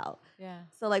test it out. Yeah.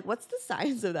 So like, what's the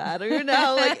science of that? Or, you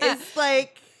know, like it's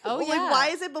like, why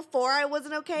is it before I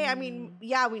wasn't okay? I mean,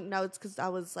 we know it's because I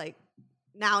was like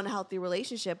now in a healthy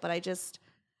relationship, but I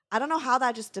don't know how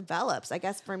that just develops. I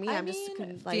guess for me, I'm just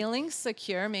like feeling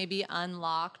secure, maybe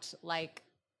unlocked like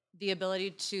the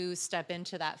ability to step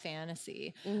into that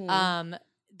fantasy.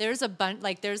 There's a bunch,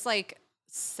 like there's like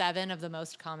 7 of the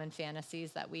most common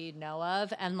fantasies that we know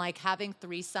of. And like having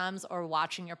threesomes or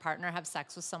watching your partner have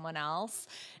sex with someone else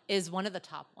is one of the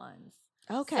top ones.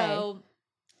 Okay. So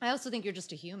I also think you're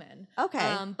just a human.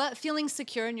 Okay. But feeling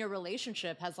secure in your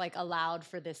relationship has like allowed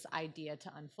for this idea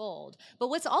to unfold. But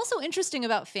what's also interesting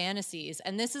about fantasies,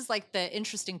 and this is like the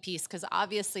interesting piece, because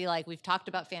obviously like we've talked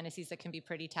about fantasies that can be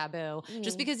pretty taboo.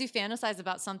 Just because you fantasize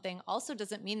about something also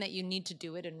doesn't mean that you need to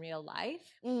do it in real life.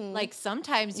 Like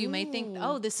sometimes you may think,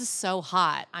 oh, this is so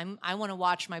hot. I want to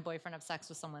watch my boyfriend have sex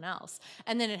with someone else.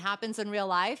 And then it happens in real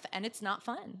life and it's not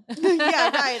fun.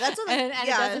 Yeah, right. That's what and it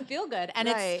doesn't feel good. And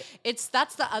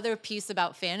that's the other piece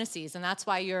about fantasies, and that's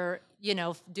why you're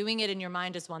doing it in your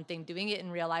mind is one thing, doing it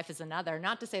in real life is another.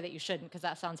 Not to say that you shouldn't, because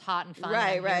that sounds hot and fun.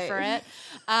 Right. For it.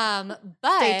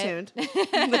 But stay tuned.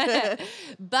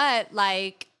 But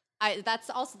like that's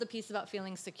also the piece about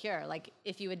feeling secure. Like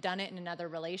if you had done it in another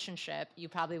relationship, you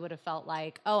probably would have felt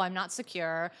like, oh, I'm not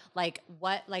secure.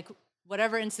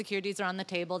 Whatever insecurities are on the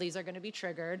table, these are going to be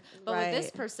triggered. But with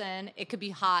this person, it could be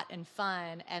hot and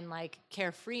fun and like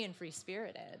carefree and free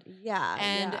spirited. Yeah.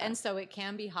 And so it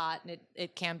can be hot and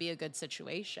it can be a good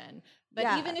situation.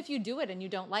 But even if you do it and you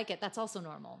don't like it, that's also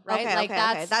normal, right?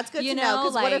 Okay, that's good to know.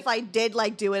 Because what if I did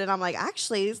like do it and I'm like,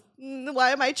 actually,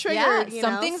 why am I triggered? Yeah,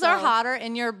 some things are hotter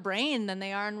in your brain than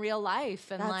they are in real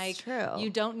life. And that's true. You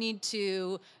don't need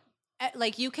to.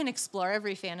 Like you can explore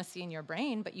every fantasy in your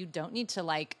brain, but you don't need to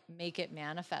like make it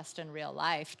manifest in real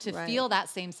life to feel that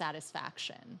same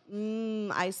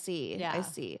satisfaction. I see. Yeah. I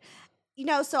see.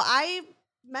 So I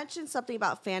mentioned something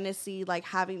about fantasy, like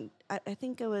having, I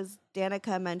think it was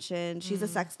Danica mentioned, she's a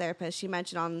sex therapist. She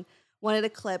mentioned on one of the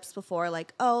clips before,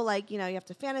 like, oh, like, you have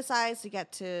to fantasize to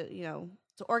get to,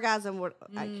 to orgasm.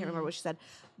 I can't remember what she said.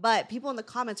 But people in the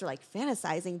comments are like,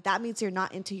 fantasizing, that means you're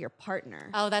not into your partner.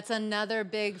 Oh, that's another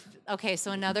big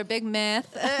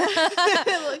myth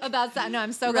about that. No,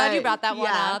 I'm so glad you brought that one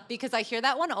up, because I hear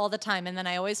that one all the time and then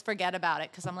I always forget about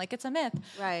it because I'm like, it's a myth.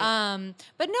 Right.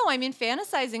 But no, I mean,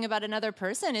 fantasizing about another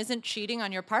person isn't cheating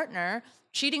on your partner.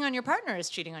 cheating on your partner is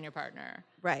cheating on your partner.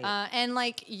 Right. And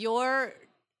like you're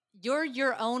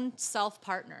your own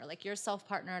self-partner. Like you're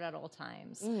self-partnered at all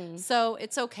times. So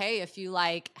it's okay if you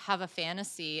like have a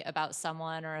fantasy about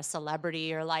someone or a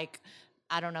celebrity or like,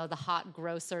 I don't know, the hot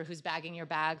grocer who's bagging your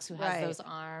bags, who has those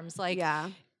arms. Like,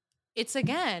 it's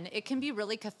again, it can be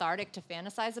really cathartic to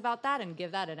fantasize about that and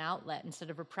give that an outlet instead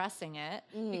of repressing it,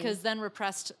 because then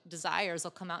repressed desires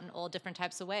will come out in all different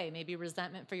types of way. Maybe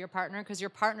resentment for your partner because your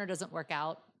partner doesn't work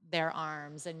out their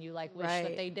arms and you like wish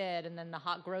that they did, and then the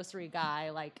hot grocery guy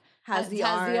like has the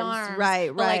arms.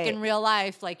 But like in real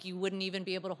life, like you wouldn't even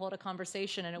be able to hold a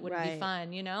conversation and it wouldn't be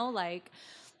fun, you know? Like,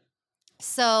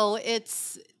 so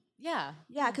it's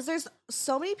because there's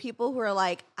so many people who are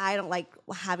like, I don't like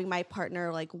having my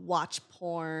partner like watch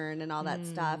porn and all that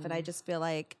stuff, and I just feel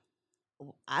like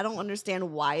I don't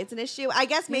understand why it's an issue. I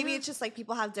guess maybe it's just like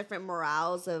people have different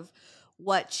morals of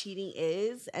what cheating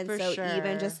is, and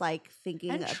even just like thinking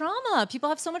and trauma. People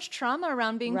have so much trauma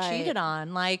around being cheated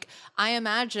on. Like, I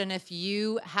imagine if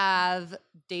you have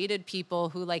dated people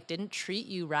who like didn't treat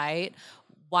you right,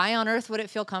 why on earth would it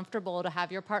feel comfortable to have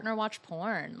your partner watch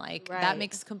porn? Like, that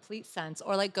makes complete sense.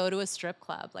 Or like go to a strip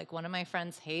club. Like one of my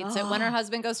friends hates it when her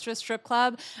husband goes to a strip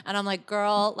club. And I'm like,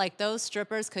 girl, like those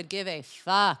strippers could give a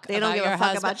fuck. They don't give a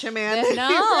fuck about your man.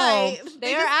 No,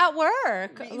 they're at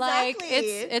work. Exactly. Like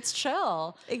it's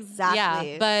chill.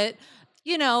 Exactly. Yeah, but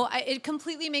you know, it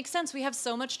completely makes sense. We have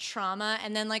so much trauma,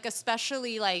 and then like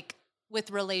especially like with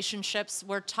relationships,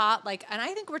 we're taught like, and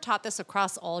I think we're taught this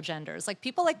across all genders. Like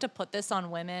people like to put this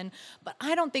on women, but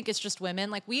I don't think it's just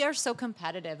women. Like we are so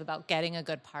competitive about getting a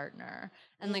good partner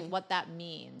and like what that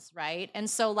means, right? And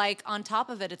so like on top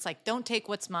of it, it's like, don't take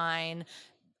what's mine.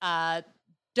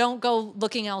 Don't go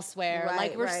looking elsewhere.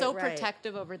 Like we're so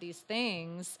protective over these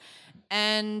things.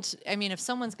 And I mean, if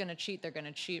someone's going to cheat, they're going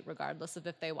to cheat regardless of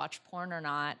if they watch porn or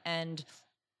not. And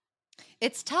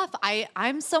it's tough.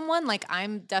 I'm someone like,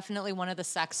 I'm definitely one of the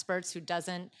sexperts who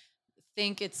doesn't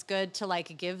think it's good to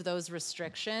like give those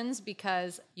restrictions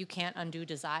because you can't undo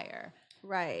desire.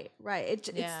 Right. It's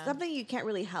something you can't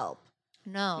really help.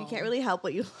 No. You can't really help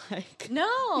what you like.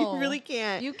 No. You really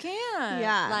can't. You can't.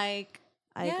 Yeah. Like,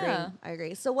 I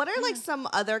agree. So what are like some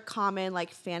other common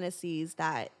like fantasies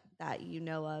that you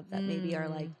know of that maybe are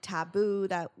like taboo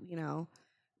that, you know?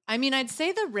 I mean, I'd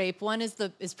say the rape one is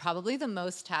probably the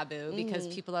most taboo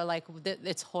because people are like,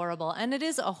 it's horrible. And it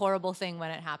is a horrible thing when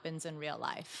it happens in real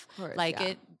life. Of course,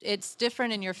 like it's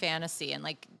different in your fantasy, and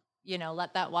like, you know,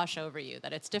 let that wash over you,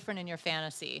 that it's different in your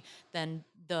fantasy than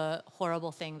the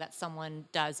horrible thing that someone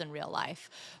does in real life.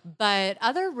 But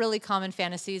other really common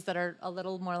fantasies that are a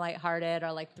little more lighthearted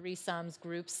are like threesomes,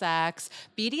 group sex,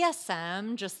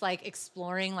 BDSM, just like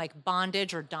exploring like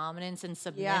bondage or dominance and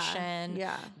submission.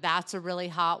 Yeah. That's a really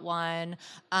hot one.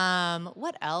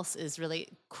 What else is really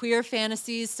queer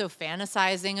fantasies? So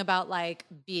fantasizing about like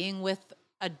being with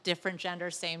a different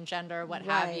gender, same gender, what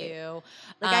have you.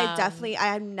 Like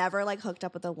I'm never like hooked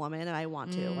up with a woman, and I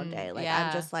want to one day. Like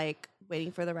I'm just like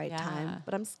waiting for the right time,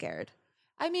 but I'm scared.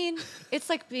 I mean, it's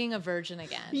like being a virgin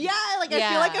again. Yeah, like I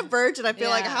feel like a virgin. I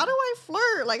feel like, how do I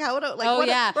flirt? Like how would I, like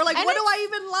or like and what do I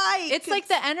even like? It's like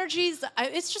the energies.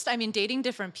 It's just, I mean, dating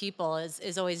different people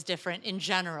is always different in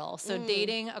general. So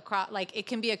dating across, like it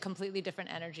can be a completely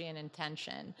different energy and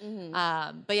intention.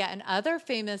 But yeah, and other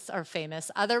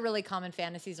really common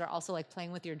fantasies are also like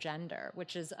playing with your gender,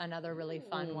 which is another really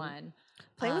fun one.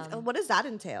 Playing with, what does that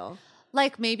entail?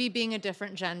 Like maybe being a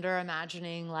different gender,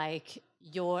 imagining like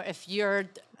if you're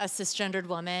a cisgendered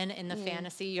woman in the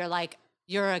fantasy,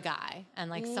 you're a guy and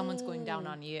like someone's going down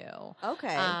on you.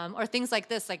 Okay. Or things like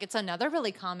this. Like it's another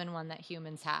really common one that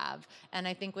humans have. And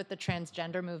I think with the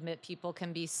transgender movement, people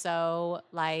can be so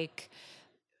like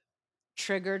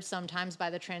triggered sometimes by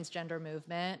the transgender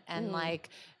movement and like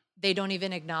they don't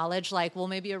even acknowledge like, well,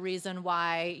 maybe a reason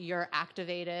why you're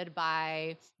activated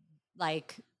by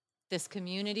like this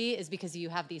community is because you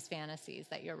have these fantasies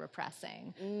that you're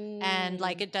repressing. And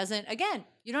like it doesn't, again,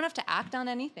 you don't have to act on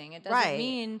anything. It doesn't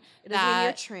mean it doesn't mean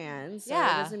you're trans.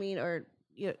 Yeah. It doesn't mean or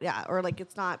like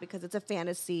it's not because it's a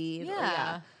fantasy.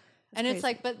 Yeah. And crazy. It's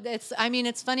like, but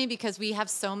it's funny because we have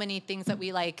so many things that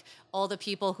we like, all the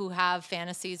people who have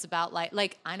fantasies about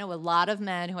like I know a lot of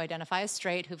men who identify as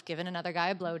straight who've given another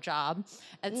guy a blowjob.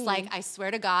 It's like, I swear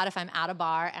to God, if I'm at a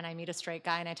bar and I meet a straight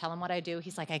guy and I tell him what I do,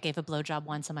 he's like, I gave a blowjob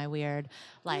once, am I weird?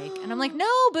 Like, and I'm like, no,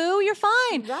 boo, you're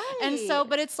fine. Right. And so,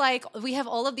 but it's like, we have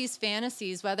all of these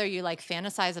fantasies, whether you like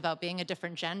fantasize about being a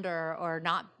different gender or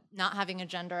not having a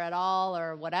gender at all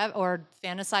or whatever, or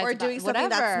fantasize or about doing something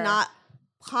whatever. that's not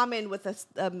common with a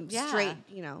straight,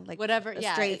 like whatever. a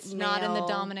Yeah, straight it's not in the male.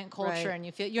 dominant culture, Right. and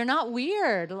you feel you're not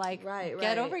weird. Like, Right,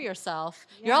 get right. over yourself.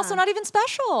 Yeah. You're also not even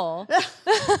special.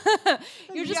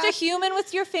 You're just a human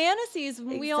with your fantasies.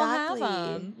 We all have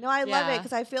them. No, I love it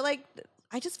because I feel like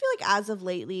as of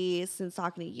lately, since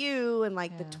talking to you and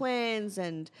like the twins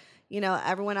and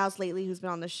everyone else lately who's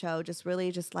been on the show, just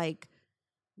really just like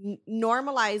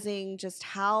normalizing just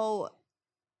how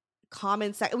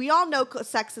common sex. We all know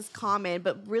sex is common,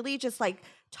 but really just like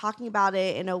talking about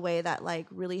it in a way that like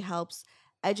really helps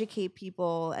educate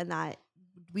people and that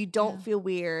we don't feel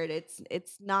weird.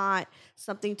 It's not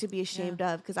something to be ashamed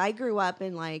of because I grew up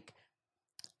in like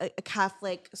a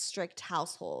Catholic strict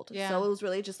household. Yeah. So it was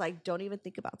really just like, don't even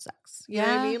think about sex. You know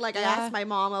what I mean? Like I asked my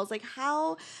mom, I was like,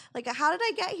 how did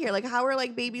I get here? Like how were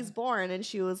like babies born? And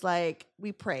she was like,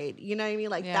 we prayed. You know what I mean?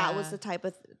 Like that was the type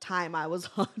of time I was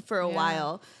on for a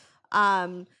while. So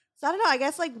I don't know, I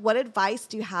guess like what advice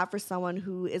do you have for someone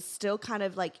who is still kind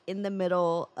of like in the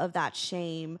middle of that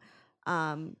shame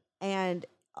and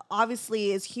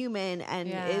obviously is human and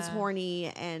is horny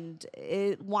and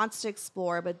it wants to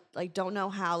explore but like don't know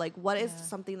how, like what is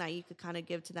something that you could kind of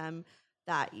give to them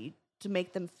to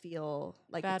make them feel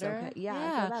like better. It's okay.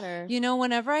 Feel better.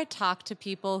 Whenever I talk to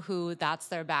people who that's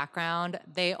their background,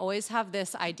 they always have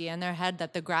this idea in their head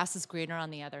that the grass is greener on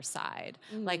the other side.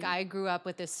 Like I grew up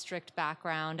with this strict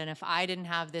background, and if I didn't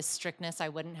have this strictness, I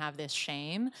wouldn't have this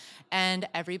shame. And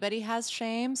everybody has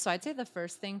shame. So I'd say the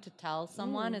first thing to tell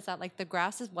someone is that like the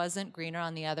grass wasn't greener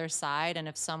on the other side. And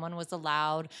if someone was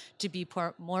allowed to be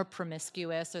more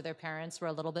promiscuous or their parents were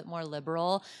a little bit more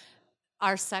liberal,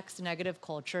 our sex negative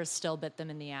culture still bit them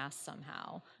in the ass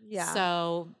somehow. Yeah.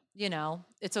 So,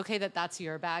 it's okay that that's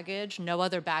your baggage. No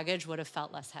other baggage would have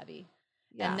felt less heavy.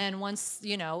 Yeah. And then once,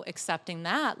 accepting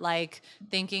that, like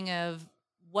thinking of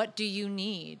what do you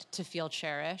need to feel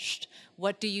cherished?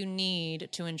 What do you need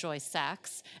to enjoy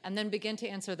sex? And then begin to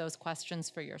answer those questions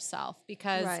for yourself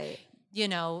because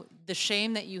the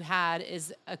shame that you had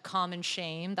is a common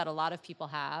shame that a lot of people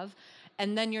have.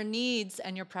 And then your needs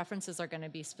and your preferences are going to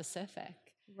be specific.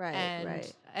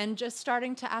 Right. And just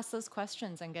starting to ask those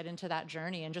questions and get into that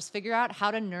journey and just figure out how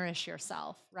to nourish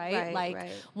yourself, right?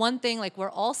 One thing, like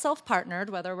we're all self-partnered,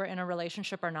 whether we're in a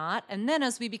relationship or not. And then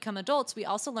as we become adults, we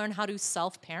also learn how to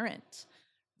self-parent,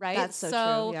 right? That's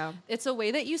so true, yeah. It's a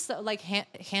way that you,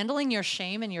 handling your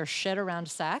shame and your shit around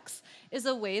sex is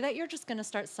a way that you're just going to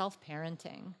start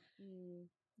self-parenting.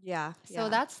 Yeah. So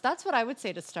that's what I would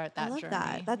say to start that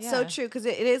journey. That's so true because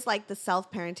it is like the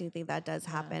self-parenting thing that does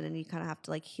happen and you kind of have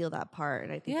to like heal that part.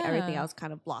 And I think everything else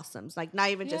kind of blossoms, like not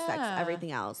even just sex,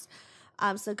 everything else.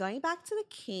 So going back to the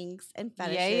kinks and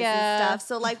fetishes and stuff.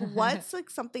 So like what's like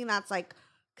something that's like,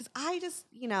 because I just,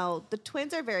 the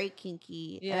twins are very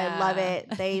kinky and I love it.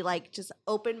 They like just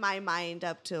open my mind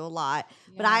up to a lot.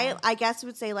 But I guess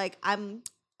would say like I'm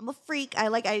a freak.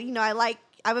 I'm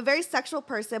a very sexual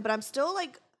person, but I'm still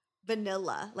like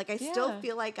vanilla. Like I still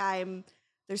feel like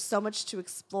there's so much to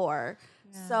explore.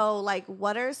 So like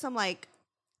what are some like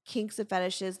kinks and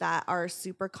fetishes that are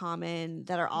super common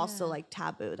that are also like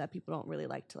taboo that people don't really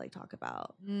like to like talk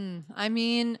about? I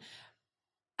mean,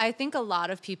 I think a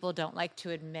lot of people don't like to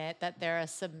admit that they're a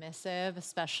submissive,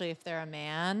 especially if they're a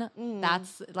man.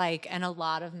 That's like, and a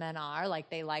lot of men are like,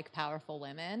 they like powerful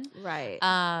women. Right.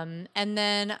 And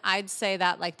then I'd say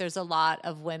that like, there's a lot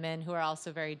of women who are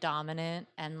also very dominant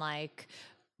and like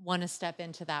want to step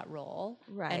into that role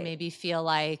and maybe feel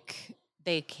like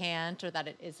they can't or that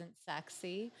it isn't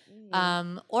sexy.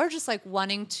 Or just like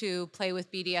wanting to play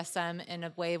with BDSM in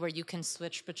a way where you can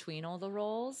switch between all the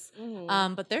roles.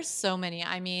 But there's so many.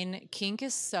 I mean, kink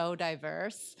is so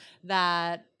diverse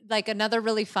that like another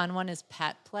really fun one is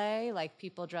pet play, like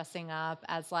people dressing up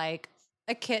as like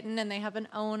a kitten and they have an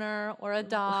owner, or a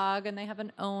dog and they have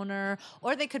an owner,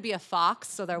 or they could be a fox,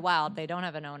 so they're wild, they don't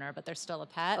have an owner, but they're still a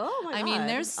pet. Oh my God. I mean,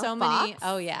 there's so many.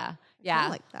 Oh yeah. I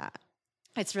like that.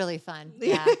 It's really fun.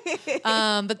 Yeah.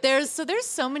 But there's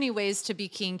so many ways to be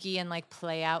kinky and like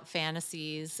play out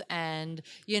fantasies. And,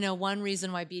 one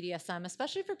reason why BDSM,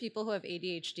 especially for people who have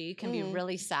ADHD, can be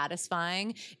really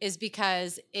satisfying is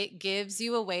because it gives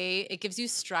you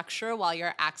structure while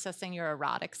you're accessing your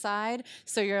erotic side.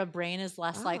 So your brain is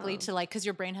less likely to like, because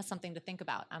your brain has something to think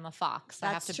about. I'm a fox. That's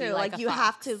I have to true. be like you a fox.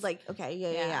 have to like, okay.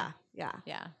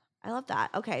 Yeah. I love that.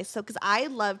 Okay, so because I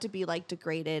love to be like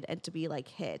degraded and to be like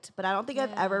hit, but I don't think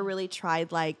I've ever really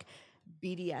tried like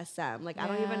BDSM. Like, I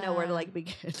don't even know where to like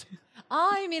begin.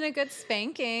 Oh, I mean, a good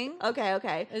spanking.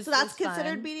 Okay. So that's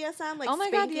considered BDSM? Like, oh my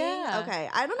spanking? God, yeah. Okay.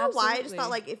 I don't know why. I just Absolutely. thought,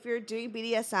 like, if you're doing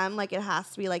BDSM, like, it has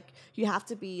to be, like, you have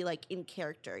to be, like, in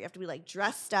character. You have to be, like,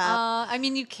 dressed up. I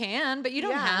mean, you can, but you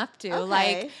don't have to.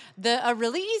 Okay. Like, a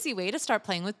really easy way to start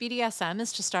playing with BDSM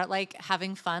is to start, like,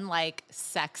 having fun, like,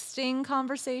 sexting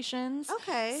conversations.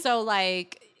 Okay. So,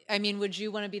 like, I mean, would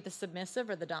you want to be the submissive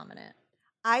or the dominant?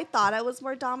 I thought I was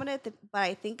more dominant, but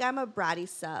I think I'm a bratty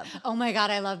sub. Oh my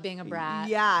God, I love being a brat.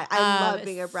 Yeah, I love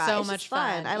being a brat. So it's much just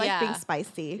fun. I like being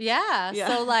spicy. Yeah. Yeah.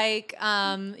 So like,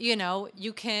 you know,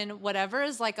 you can, whatever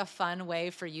is like a fun way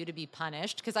for you to be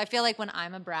punished. Because I feel like when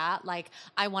I'm a brat, like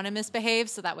I want to misbehave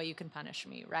so that way you can punish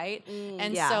me, right?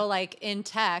 And so like in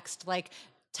text, like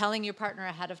telling your partner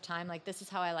ahead of time, like, this is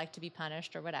how I like to be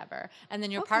punished or whatever. And then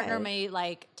your partner may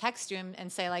like text you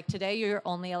and say like, today you're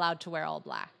only allowed to wear all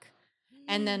black.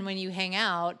 And then when you hang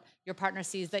out, your partner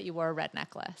sees that you wore a red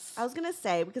necklace. I was going to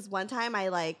say, because one time I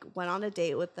like went on a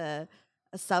date with a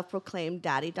self-proclaimed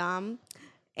daddy dom,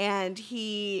 and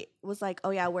he was like,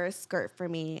 oh yeah, wear a skirt for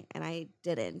me. And I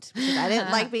didn't, because I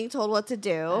didn't like being told what to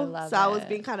do. I was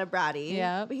being kind of bratty.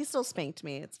 Yeah. But he still spanked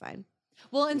me. It's fine.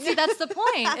 Well, and see, that's the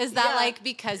point, is that like,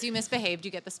 because you misbehaved,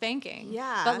 you get the spanking.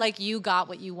 Yeah. But like, you got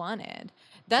what you wanted.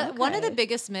 That one of the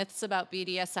biggest myths about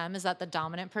BDSM is that the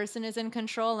dominant person is in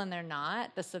control, and they're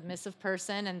not. The submissive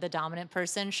person and the dominant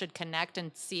person should connect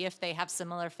and see if they have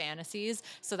similar fantasies,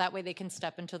 so that way they can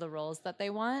step into the roles that they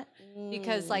want.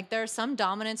 Because like, there are some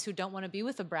dominants who don't want to be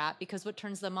with a brat, because what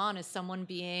turns them on is someone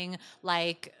being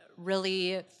like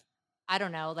really, I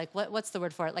don't know, like what's the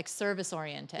word for it? Like service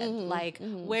oriented, like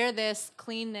wear this,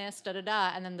 clean this,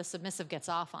 and then the submissive gets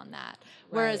off on that.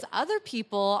 Whereas other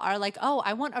people are like, oh,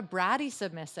 I want a bratty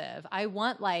submissive. I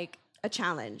want like a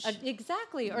challenge.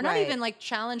 Exactly. Or not even like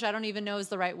challenge. I don't even know is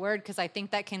the right word, because I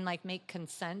think that can like make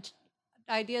consent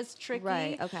ideas tricky.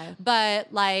 Right. Okay.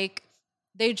 But like,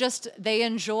 they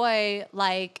enjoy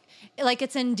like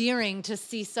it's endearing to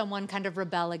see someone kind of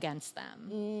rebel against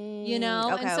them, you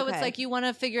know? Okay, and so it's like, you want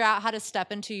to figure out how to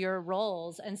step into your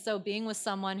roles. And so being with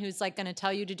someone who's like going to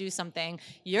tell you to do something,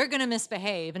 you're going to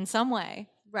misbehave in some way.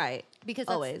 Right. Because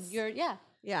always.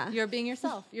 You're being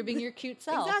yourself. You're being your cute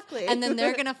self. Exactly. And then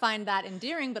they're going to find that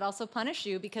endearing, but also punish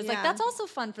you, because like, that's also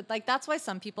fun for, like, that's why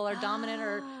some people are dominant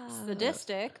or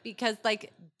sadistic, because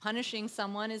like punishing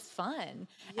someone is fun.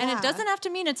 And it doesn't have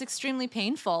to mean it's extremely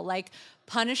painful. Like,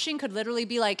 punishing could literally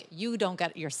be like, you don't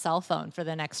get your cell phone for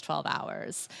the next 12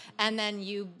 hours. And then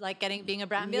you like being a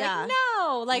brat and be like,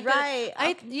 no, like,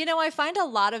 I find a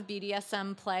lot of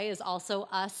BDSM play is also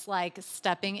us like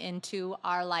stepping into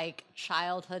our like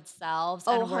childhood selves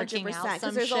and working out some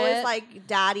because there's shit. always like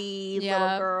daddy,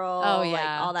 little girl, like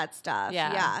all that stuff.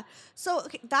 Yeah. So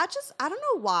that just, I don't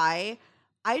know why.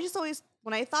 I just always,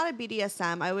 when I thought of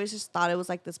BDSM, I always just thought it was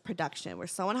like this production where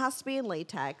someone has to be in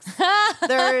latex.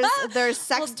 There's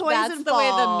sex toys that's involved. the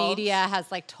way the media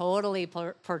has like totally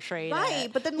portrayed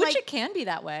it. But then which like, it can be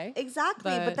that way.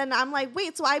 Exactly. But then I'm like,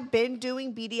 wait, so I've been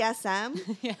doing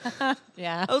BDSM?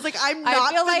 Yeah. I was like, I'm not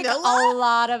I feel vanilla? like a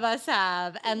lot of us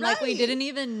have. And like, we didn't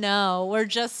even know. We're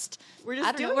just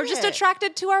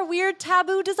attracted to our weird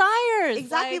taboo desires.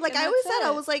 Exactly. Like I always said, I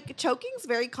was like, choking's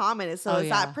very common. So is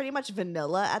that pretty much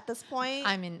vanilla at this point?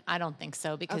 I mean, I don't think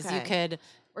so, because you could.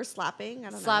 Or slapping? I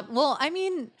don't know. Well, I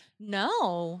mean,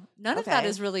 no. None of that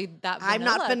is really that vanilla. I'm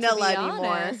not vanilla anymore.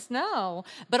 Honest. No.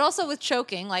 But also with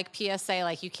choking, like PSA,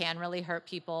 like you can really hurt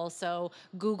people. So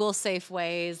Google safe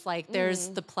ways. Like there's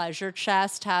the Pleasure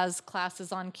Chest has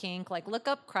classes on kink. Like look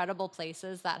up credible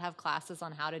places that have classes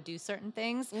on how to do certain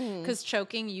things. Because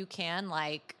choking, you can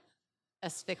like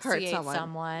asphyxiate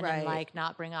someone and like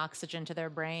not bring oxygen to their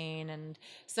brain, and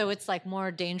so it's like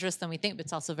more dangerous than we think, but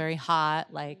it's also very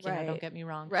hot, like you know, don't get me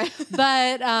wrong,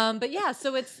 but yeah,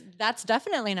 so that's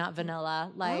definitely not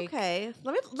vanilla. Like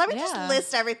let me just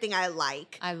list everything I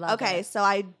like. I love it. So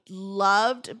I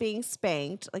loved being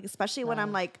spanked, like especially when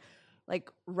I'm like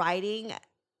riding,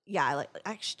 like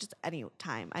actually just any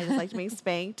time I just liked being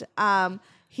spanked.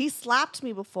 He slapped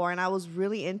me before and I was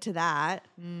really into that.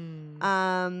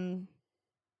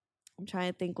 I'm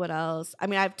trying to think what else. I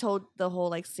mean, I've told the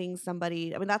whole like seeing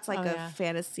somebody. I mean, that's like a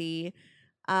fantasy.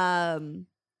 Okay,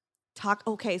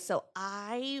 so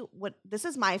this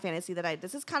is my fantasy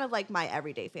this is kind of like my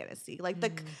everyday fantasy. Like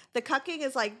the cucking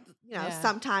is like, you know,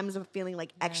 sometimes I'm feeling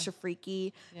like extra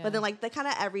freaky, but then like the kind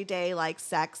of everyday like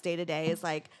sex day to day is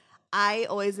like, I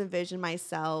always envision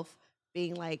myself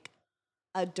being like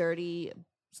a dirty,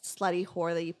 slutty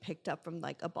whore that you picked up from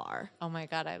like a bar. Oh my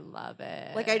God, I love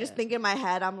it. Like I just think in my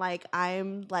head, I'm like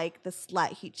the slut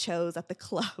he chose at the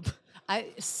club.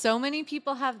 So many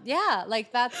people have,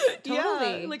 like that's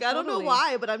totally. Yeah, like I don't know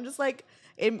why, but I'm just like,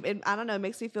 I don't know, it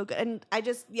makes me feel good. And I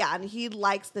just, and he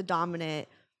likes the dominant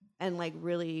and like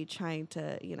really trying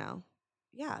to,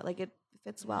 like it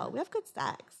fits well. We have good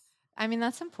sex. I mean,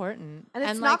 that's important. And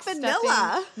it's not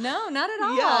vanilla. No, not at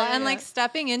all. Yeah, and like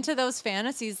stepping into those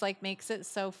fantasies like makes it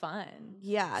so fun.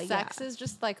 Yeah. Sex is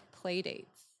just like play dates.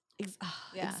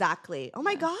 Exactly. Oh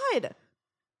my God.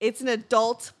 It's an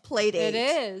adult play date. It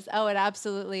is. Oh, it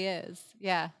absolutely is.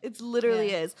 Yeah. It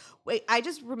literally is. Wait, I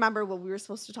just remember what we were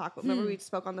supposed to talk about. Remember we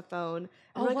spoke on the phone?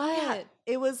 Oh, what? Yeah.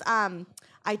 It was,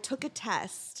 I took a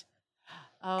test.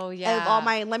 Oh, yeah. Of all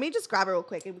let me just grab it real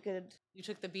quick and we could. You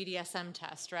took the BDSM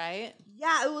test, right?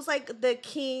 Yeah, it was like the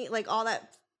key, like all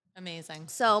that. Amazing.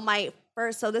 So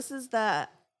this is the,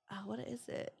 what is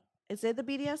it? Is it the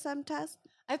BDSM test?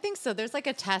 I think so. There's like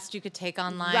a test you could take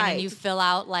online and you fill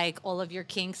out like all of your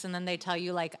kinks and then they tell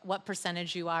you like what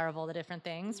percentage you are of all the different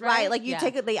things, right? Like you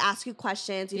take it, they ask you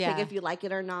questions, you pick if you like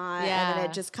it or not, and then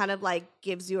it just kind of like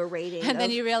gives you a rating. And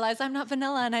then you realize I'm not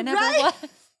vanilla and I never was.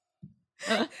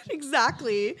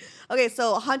 Exactly. Okay,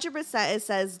 so 100% it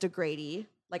says degradey.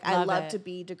 Like I love to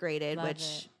be degraded,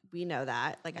 which we know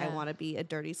that. Like I want to be a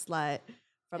dirty slut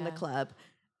from the club.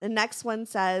 The next one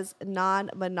says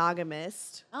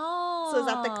non-monogamist. Oh, so is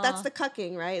that's the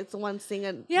cucking, right? It's the one seeing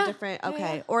a different.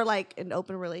 Okay, or like an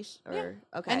open relation, or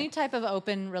okay, any type of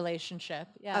open relationship.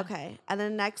 Yeah. Okay, and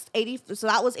then next 80. So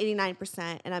that was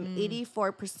 89%, and I'm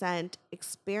 84%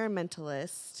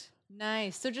 experimentalist.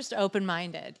 Nice. So just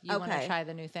open-minded. You want to try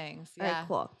the new things. Yeah. All right,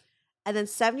 cool. And then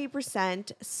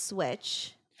 70%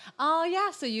 switch. Oh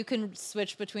yeah, so you can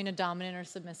switch between a dominant or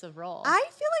submissive role. I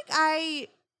feel like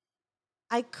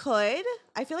I could.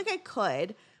 I feel like I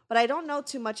could, but I don't know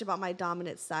too much about my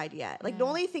dominant side yet. Like the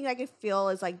only thing I could feel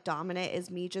is like dominant is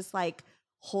me just like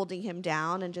holding him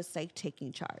down and just like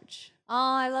taking charge. Oh,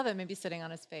 I love it. Maybe sitting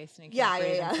on his face and he can't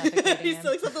breathe and suffocating him.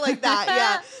 Like something like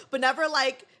that, but never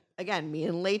like, again, me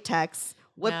in latex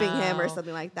whipping him or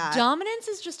something like that. Dominance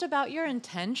is just about your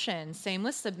intention. Same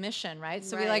with submission, right?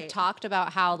 So we like talked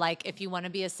about how like if you want to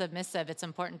be a submissive, it's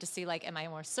important to see like, am I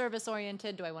more service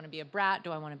oriented? Do I want to be a brat?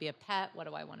 Do I want to be a pet? What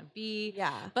do I want to be?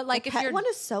 Yeah. But like the pet one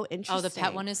is so interesting. Oh, the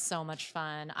pet one is so much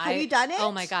fun. Have you done it?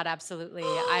 Oh my God, absolutely.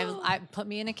 I put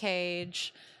me in a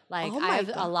cage. Like I have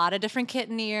a lot of different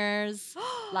kitten ears.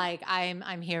 Like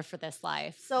I'm here for this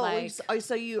life. So like,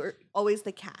 so you're always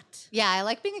the cat. Yeah, I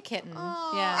like being a kitten.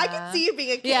 Yeah, I can see you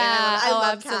being a kitten. Yeah, I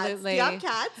love absolutely. Cats. Do you have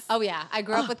cats? Oh yeah, I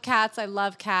grew up with cats. I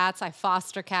love cats. I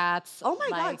foster cats. Oh my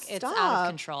God, it's out of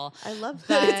control. I love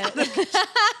that.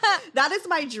 That is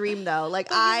my dream though. Like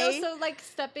but also like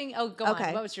stepping. Oh, go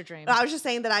on. What was your dream? I was just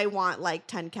saying that I want like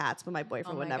 10 cats, but my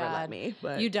boyfriend would never let me.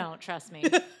 But you don't trust me.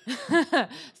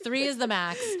 3 is the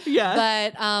max.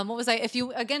 Yeah. But what was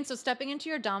so stepping into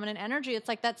your dominant energy, it's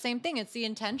like that same thing. It's the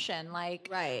intention. Like,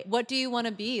 what do you want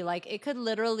to be? Like, it could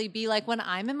literally be like when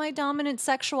I'm in my dominant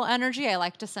sexual energy, I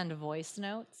like to send voice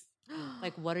notes.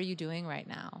 Like, what are you doing right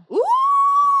now? Ooh!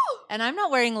 And I'm not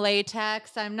wearing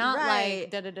latex. I'm not like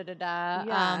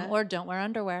da-da-da-da-da. Or don't wear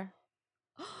underwear.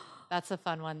 That's a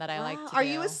fun one that I like to do. Are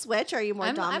you a switch or are you more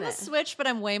dominant? I'm a switch, but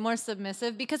I'm way more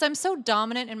submissive because I'm so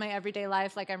dominant in my everyday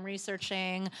life. Like I'm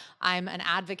researching, I'm an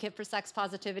advocate for sex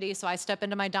positivity. So I step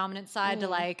into my dominant side to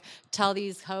like tell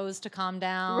these hoes to calm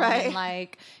down and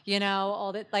like,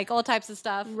 all types of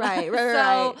stuff. Right.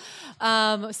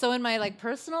 So in my like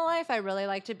personal life, I really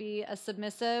like to be a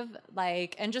submissive,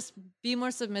 like, and just be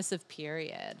more submissive,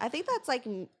 period. I think that's like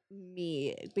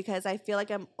me because I feel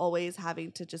like I'm always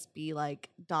having to just be like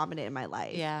dominant in my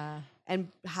life. Yeah. And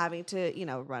having to,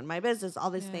 run my business,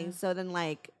 all these things. So then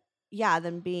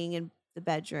then being in the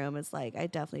bedroom is like, I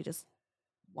definitely just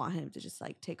want him to just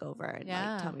like take over and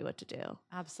like tell me what to do.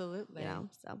 Absolutely.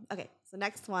 So, okay. So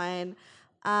next one.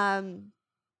 So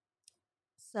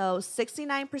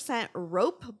 69%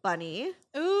 rope bunny.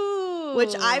 Ooh.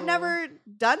 Which I've never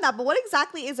done that. But what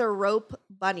exactly is a rope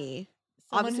bunny?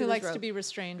 Someone who likes to be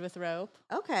restrained with rope.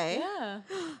 Okay. Yeah.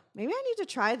 Maybe I need to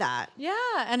try that. Yeah.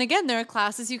 And again, there are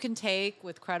classes you can take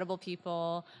with credible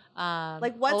people.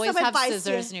 Like what's always some have advice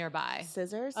scissors nearby.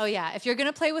 Scissors? Oh yeah. If you're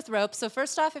gonna play with rope, so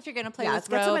first off, if you're gonna play with let's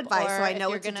rope, get some advice or so I know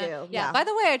if what you're to gonna, do. Yeah. By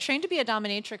the way, I trained to be a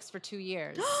dominatrix for 2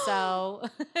 years. So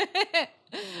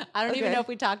I don't even know if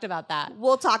we talked about that.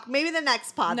 We'll talk maybe the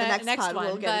next pod. The next pod one,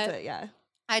 we'll get into it. Yeah.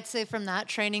 I'd say from that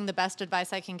training, the best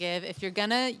advice I can give, if you're going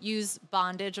to use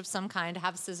bondage of some kind,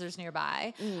 have scissors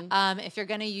nearby. If you're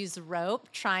going to use rope,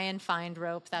 try and find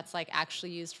rope that's like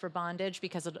actually used for bondage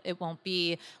because it won't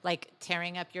be like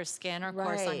tearing up your skin or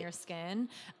coarse on your skin.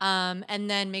 And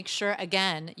then make sure,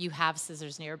 again, you have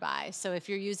scissors nearby. So if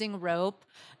you're using rope,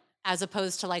 as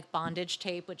opposed to like bondage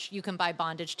tape, which you can buy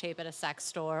bondage tape at a sex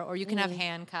store, or you can have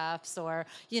handcuffs or,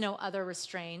 other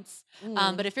restraints.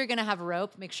 But if you're going to have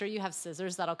rope, make sure you have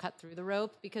scissors that'll cut through the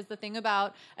rope, because the thing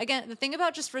about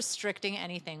just restricting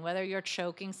anything, whether you're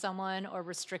choking someone or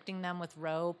restricting them with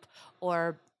rope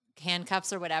or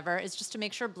handcuffs or whatever, is just to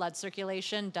make sure blood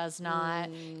circulation does not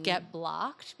get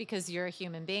blocked, because you're a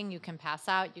human being. You can pass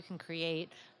out, you can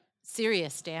create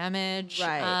serious damage.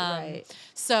 Right.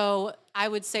 So I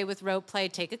would say with rope play,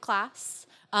 take a class.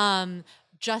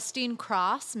 Justine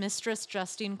Cross, Mistress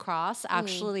Justine Cross,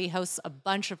 actually hosts a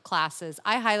bunch of classes.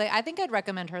 I think I'd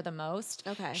recommend her the most.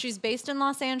 Okay. She's based in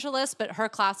Los Angeles, but her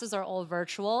classes are all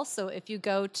virtual. So if you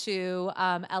go to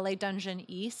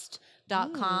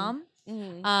LADungeonEast.com,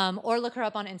 or look her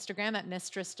up on Instagram at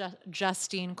Mistress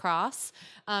Justine Cross.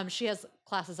 She has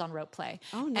classes on rope play.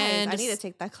 Oh, nice. And I need to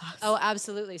take that class. Oh,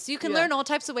 absolutely. So you can learn all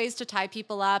types of ways to tie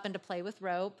people up and to play with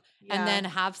rope, and then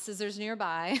have scissors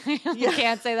nearby. You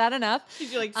can't say that enough.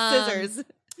 You like scissors.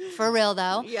 For real,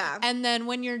 though. Yeah. And then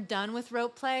when you're done with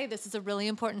rope play, this is a really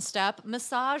important step.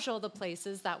 Massage all the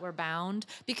places that were bound,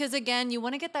 because, again, you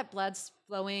want to get that blood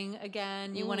flowing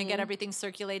again. You want to get everything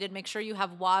circulated. Make sure you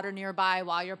have water nearby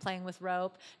while you're playing with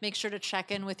rope. Make sure to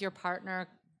check in with your partner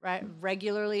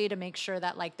regularly to make sure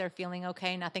that like they're feeling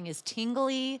okay. Nothing is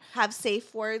tingly. Have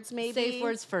safe words, maybe. Safe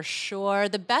words for sure.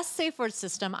 The best safe word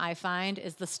system I find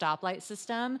is the stoplight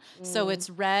system. So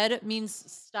it's red means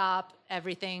stop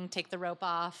everything, take the rope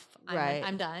off.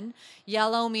 I'm done.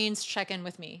 Yellow means check in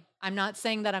with me. I'm not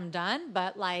saying that I'm done,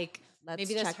 but like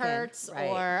maybe this hurts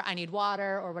or I need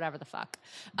water or whatever the fuck.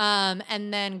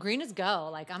 And then green is go.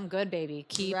 Like, I'm good, baby.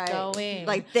 Keep going.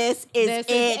 Like, this is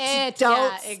it.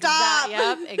 Don't stop.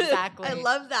 Yep, exactly. I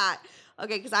love that.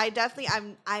 Okay, because I've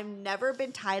never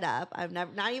been tied up. I've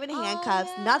never, not even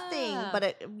handcuffs, nothing.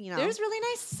 But there's really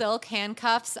nice silk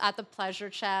handcuffs at the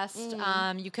Pleasure Chest.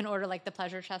 You can order like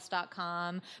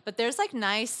thepleasurechest.com. But there's like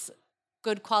nice,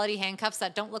 good quality handcuffs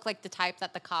that don't look like the type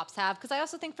that the cops have. Because I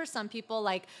also think for some people,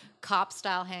 like cop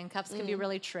style handcuffs can be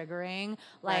really triggering.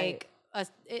 Like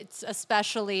it's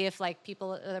especially if like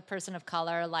a person of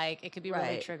color, like it could be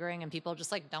really triggering and people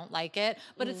just like don't like it.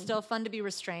 But it's still fun to be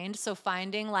restrained. So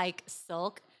finding like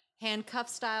silk handcuff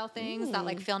style things that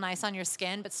like feel nice on your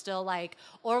skin, but still like,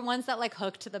 or ones that like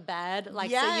hook to the bed,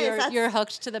 like so you're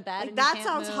hooked to the bed. Like, and that you can't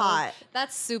sounds move. hot.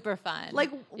 That's super fun.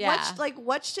 Like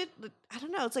what should, I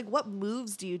don't know. It's like, what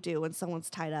moves do you do when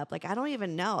someone's tied up? Like, I don't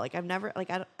even know. Like, I've never,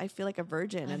 like, I feel like a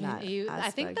virgin in that aspect.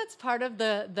 I think that's part of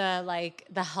the like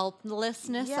the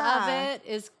helplessness of it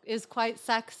is quite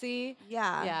sexy.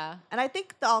 Yeah. And I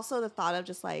think also the thought of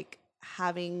just like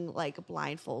having like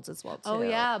blindfolds as well too. Oh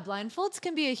yeah, blindfolds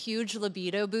can be a huge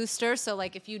libido booster. So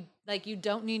like if you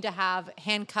don't need to have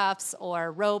handcuffs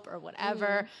or rope or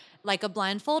whatever, like a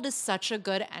blindfold is such a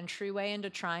good entryway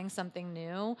into trying something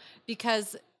new,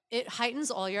 because it heightens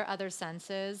all your other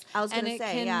senses. I was gonna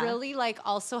say, and it can really like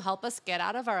also help us get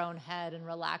out of our own head and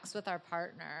relax with our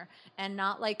partner and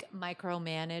not like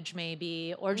micromanage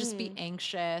maybe, or just be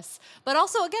anxious. But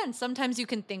also, again, sometimes you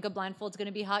can think a blindfold's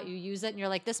gonna be hot. You use it and you're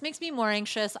like, this makes me more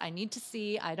anxious. I need to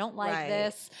see. I don't like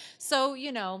this. So,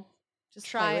 just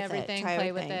try everything,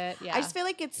 play with it. Yeah. I just feel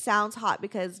like it sounds hot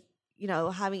because,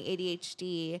 having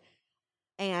ADHD,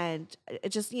 and it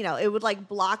just, it would like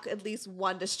block at least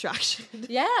one distraction.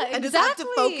 Yeah, exactly. And just have to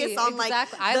focus on like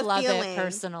I the love feeling. it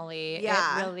personally.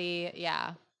 Yeah. It really,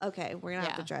 Okay, we're going to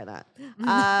have to try that.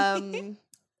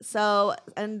 So,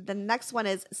 and the next one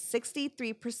is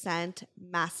 63%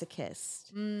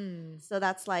 masochist. So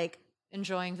that's like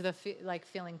enjoying the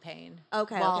feeling pain.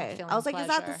 Okay. I was like,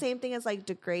 pleasure. Is that the same thing as like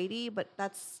degrading? But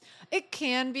it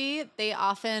can be. They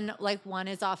often one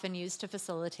is often used to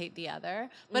facilitate the other,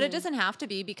 but it doesn't have to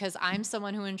be, because I'm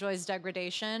someone who enjoys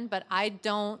degradation, but I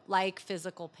don't like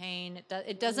physical pain.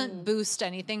 It doesn't boost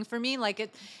anything for me. Like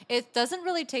it doesn't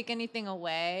really take anything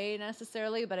away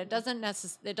necessarily, but it doesn't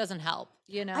help.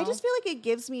 I just feel like it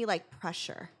gives me like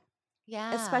pressure.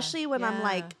 Yeah. Especially when I'm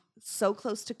like so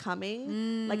close to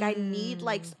coming. Like I need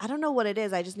I don't know what it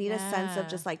is. I just need a sense of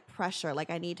just like pressure.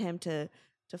 Like I need him to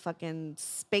fucking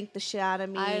spank the shit out of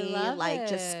me. I love it.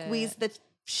 Just squeeze the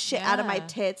shit out of my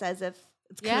tits as if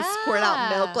it's gonna squirt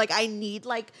out milk. Like I need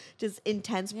like just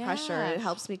intense pressure. It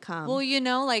helps me come. Well,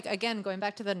 again, going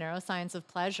back to the neuroscience of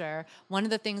pleasure, one of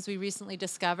the things we recently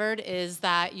discovered is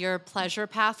that your pleasure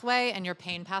pathway and your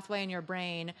pain pathway in your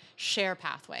brain share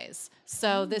pathways.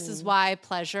 So this is why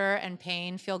pleasure and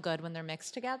pain feel good when they're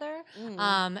mixed together.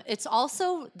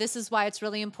 This is why it's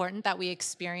really important that we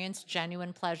experience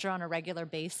genuine pleasure on a regular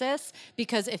basis,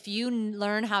 because if you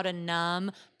learn how to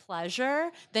numb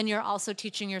pleasure, then you're also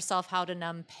teaching yourself how to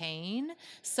numb pain.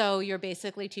 So you're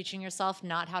basically teaching yourself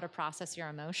not how to process your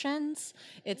emotions.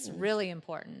 It's really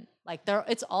important. Like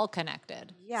it's all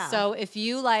connected. Yeah. So if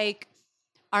you like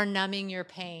are numbing your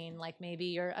pain, like maybe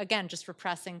you're, again, just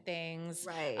repressing things,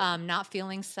 Right. Not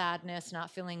feeling sadness, not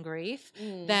feeling grief,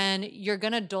 then you're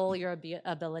going to dull your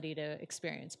ability to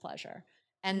experience pleasure.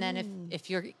 And then if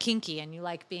you're kinky and you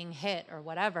like being hit or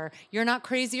whatever, you're not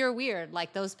crazy or weird.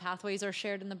 Like those pathways are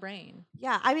shared in the brain.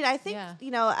 Yeah. I mean, I think,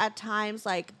 at times,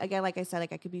 like, again, like I said,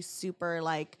 like I could be super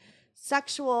like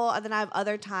sexual. And then I have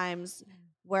other times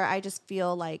where I just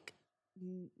feel like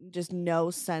just no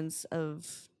sense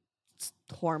of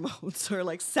hormones or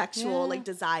like sexual like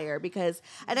desire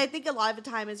and I think a lot of the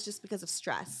time it's just because of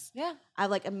stress. Yeah. I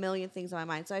have like a million things on my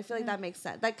mind. So I feel like that makes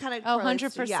sense. That kind of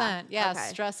 100%. Yeah. Okay.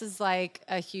 Stress is like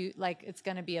a huge, like it's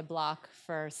going to be a block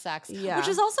for sex, Yeah. which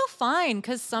is also fine.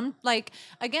 Cause some like,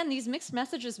 again, these mixed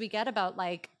messages we get about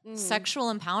like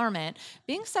sexual empowerment,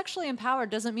 being sexually empowered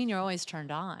doesn't mean you're always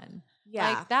turned on. Yeah.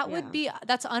 Like that would be,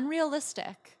 that's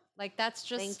unrealistic. Like that's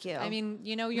just, Thank you. I mean,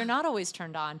 you're not always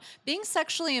turned on. Being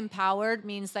sexually empowered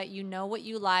means that you know what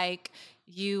you like,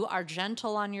 you are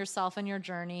gentle on yourself and your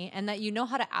journey, and that you know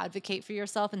how to advocate for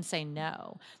yourself and say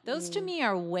no. Those to me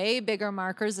are way bigger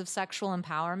markers of sexual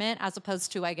empowerment as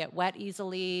opposed to I get wet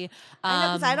easily. I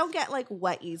know, because I don't get like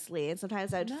wet easily. And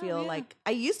sometimes I'd feel like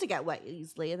I used to get wet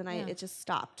easily and then it just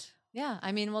stopped. Yeah,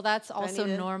 I mean, well, that's also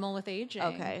normal with aging.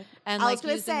 Okay. And I like was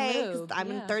going to say, 'cause lube.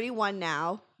 I'm 31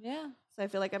 now. Yeah. So I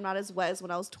feel like I'm not as wet as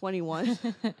when I was 21.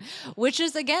 Which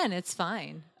is, again, it's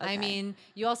fine. Okay. I mean,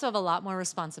 you also have a lot more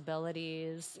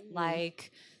responsibilities.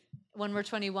 Like when we're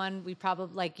 21, we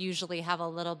probably like usually have a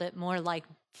little bit more like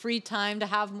free time to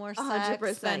have more sex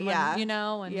 100%, than yeah. when,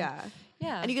 and yeah.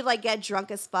 Yeah. And you could like get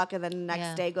drunk as fuck and then the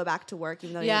next day go back to work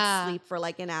even though you didn't sleep for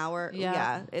like an hour.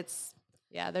 Yeah.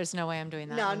 Yeah, there's no way I'm doing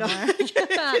that No, anymore.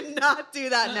 I cannot do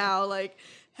that now. Like,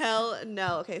 hell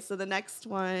no. Okay, so the next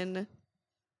one.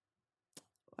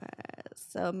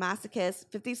 So masochist,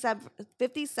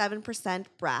 57%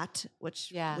 brat,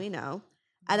 which we know.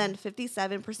 And then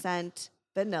 57%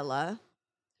 vanilla,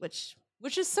 which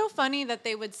is so funny that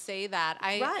they would say that.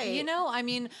 I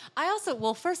mean, I also,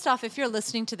 well, first off, if you're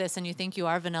listening to this and you think you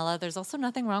are vanilla, there's also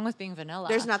nothing wrong with being vanilla.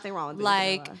 There's nothing wrong with being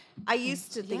vanilla. I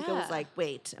used to think it was like,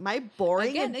 wait, am I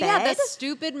boring in bed? Yeah, the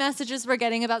stupid messages we're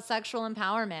getting about sexual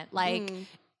empowerment. Like,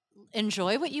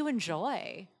 enjoy what you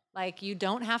enjoy. Like, you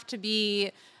don't have to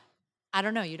be, I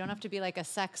don't know, you don't have to be like a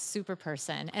sex super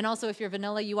person. And also, if you're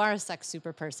vanilla, you are a sex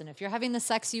super person. If you're having the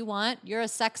sex you want, you're a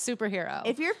sex superhero.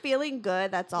 If you're feeling good,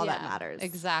 that's all that matters.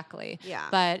 Exactly. Yeah.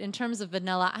 But in terms of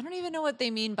vanilla, I don't even know what they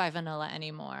mean by vanilla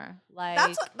anymore. Like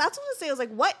that's what I say. I was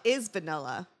like, what is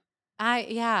vanilla?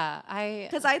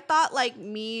 Because I thought like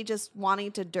me just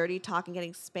wanting to dirty talk and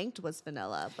getting spanked was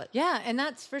vanilla, but and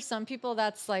that's for some people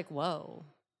that's like whoa.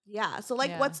 Yeah. So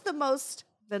like, what's the most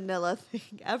vanilla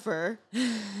thing ever?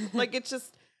 Like it's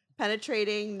just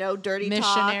penetrating, no dirty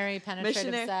missionary talk,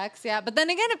 penetrative sex. Yeah, but then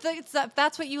again, if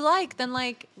that's what you like, then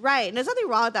like right, and there's nothing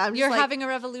wrong with that. You're having a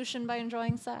revolution by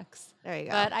enjoying sex. There you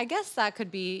go. But I guess that could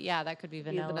be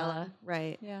vanilla.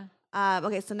 Right. Yeah.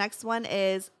 Okay, so next one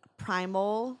is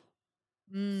primal.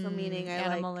 So meaning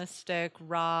animalistic,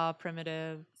 raw,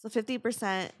 primitive. So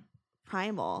 50%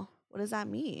 primal. What does that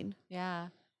mean? Yeah.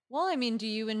 Well, I mean, do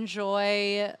you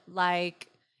enjoy like?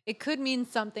 It could mean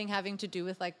something having to do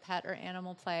with like pet or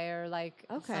animal play or like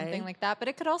something like that. But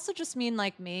it could also just mean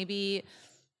like maybe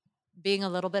being a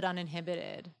little bit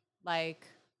uninhibited. Like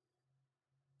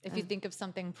if you think of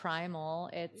something primal,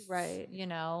 it's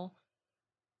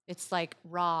it's like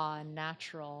raw and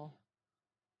natural.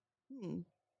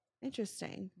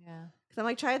 Interesting. Yeah. Because I'm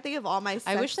like trying to think of all my sex.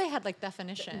 I wish they had like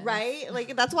definitions. Right?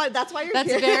 Like that's why you're That's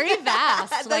here. very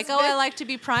vast. Like, I like to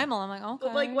be primal. I'm like, okay.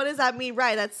 But like, what does that mean?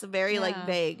 Right. That's very like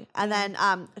vague. And then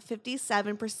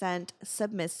 57%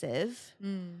 submissive.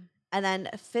 And then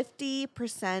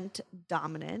 50%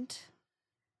 dominant.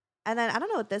 And then I don't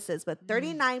know what this is, but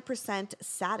 39%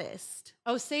 sadist.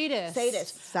 Oh, sadist.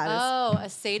 Sadist. Oh, a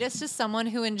sadist is someone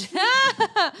who can't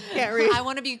read. I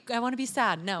want to be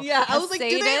sad. No. Yeah, I was like,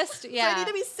 sadist. Do I need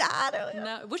to be sad?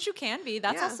 No, which you can be.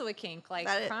 That's also a kink, like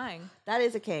crying. That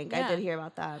is a kink. I did hear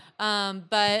about that.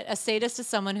 But a sadist is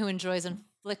someone who enjoys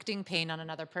inflicting pain on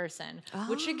another person,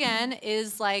 which again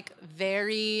is like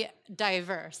very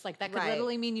diverse. Like that could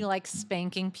literally mean you like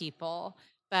spanking people,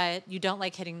 but you don't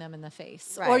like hitting them in the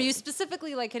face. Right. Or you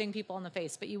specifically like hitting people in the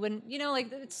face, but you wouldn't,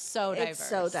 like it's so diverse. It's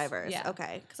so diverse. Yeah.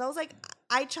 Okay. Because I was like,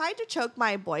 I tried to choke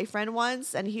my boyfriend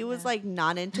once and he was like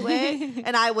not into it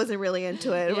and I wasn't really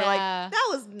into it. We're like, that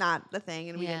was not the thing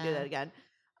and we didn't do that again.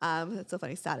 That's a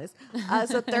funny status.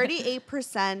 So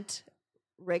 38%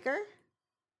 rigger.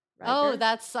 Oh,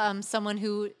 that's someone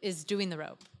who is doing the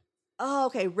rope. Oh,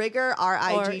 okay. Rigger,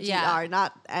 R-I-G-G-R,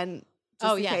 not and.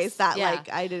 Just in case that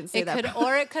like I didn't say that.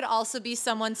 Or it could also be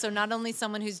someone. So not only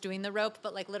someone who's doing the rope,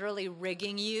 but like literally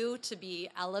rigging you to be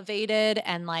elevated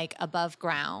and like above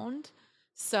ground.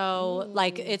 So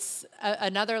like it's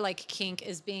another like kink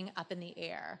is being up in the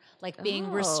air, like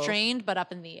being restrained but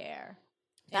up in the air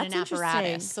in an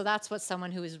apparatus. So that's what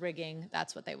someone who is rigging.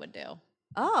 That's what they would do.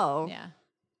 Oh, yeah.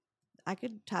 I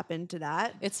could tap into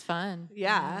that. It's fun.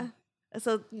 Yeah.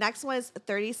 So next one is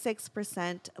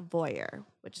 36% voyeur,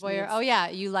 which voyeur. Oh yeah,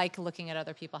 you like looking at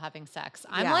other people having sex.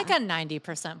 I'm Yeah. like a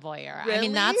 90% voyeur. Really? I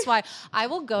mean, that's why I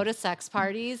will go to sex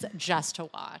parties just to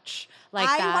watch. Like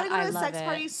I that, want to go I to a love sex it.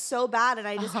 party so bad, and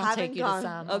I just I'll haven't take you gone. to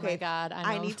some. Okay, Oh my God,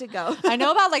 I know. need to go. I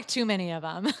know about like too many of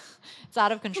them. It's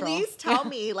out of control. Please tell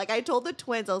me. Like I told the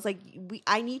twins, I was like,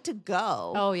 I need to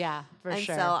go. Oh yeah, for and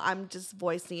sure. so I'm just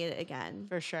voicing it again.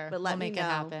 For sure. But let we'll me make know.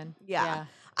 it happen. Yeah.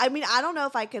 I mean, I don't know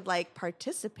if I could like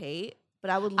participate,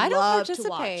 but I would I don't love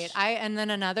participate. to watch. And then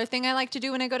another thing I like to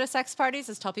do when I go to sex parties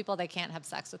is tell people they can't have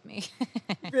sex with me.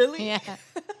 Really? Yeah.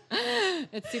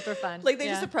 It's super fun. Like they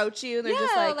just approach you and they're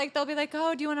just like they'll be like,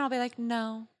 "Oh, do you want to?" I'll be like,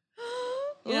 "No."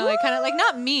 You know, like kind of like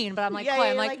not mean, but I'm like, Yeah, coy. yeah,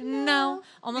 I'm you're like, like, no.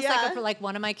 Almost Yeah. like like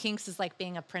one of my kinks is like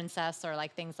being a princess or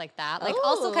like things like that. Like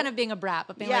also kind of being a brat,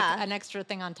 but being Yeah. like an extra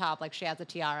thing on top. Like she has a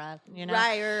tiara, you know?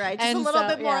 Right. Just And a little so,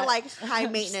 bit more yeah. like high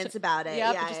maintenance about it.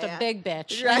 Yep, yeah, just yeah. a big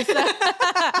bitch. Right.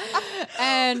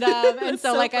 And so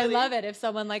so like I funny. love it if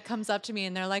someone like comes up to me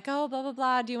and they're like, "Oh, blah blah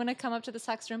blah. Do you want to come up to the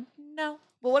sex room?" No.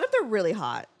 Well, what if they're really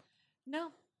hot? No.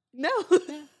 No.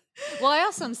 Well, I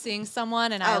also am seeing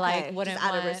someone and I Okay, like just wouldn't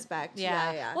out of want- respect.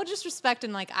 Yeah. Yeah. Well, just respect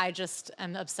and like I just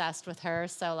am obsessed with her,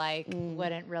 so like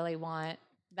wouldn't really want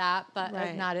that, but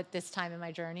Right. not at this time in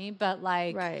my journey. But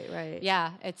like, Right.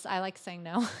 yeah, I like saying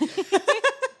no.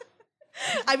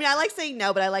 I mean, I like saying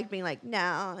no, but I like being like,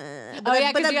 no. Oh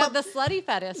yeah, because you have the slutty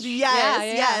fetish. Yes,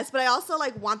 Yeah. yes. But I also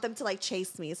like want them to like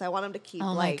chase me. So I want them to keep Oh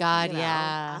my like, God, you know,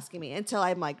 yeah. asking me until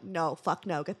I'm like, no, fuck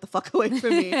no, get the fuck away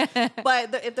from me.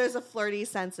 But if there's a flirty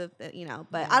sense of, you know,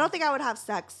 but I don't think I would have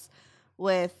sex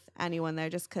with anyone there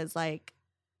just because like,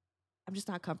 I'm just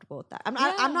not comfortable with that. I'm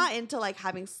not into like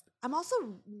having, I'm also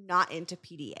not into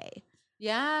PDA.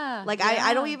 Yeah. Like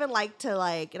I don't even like to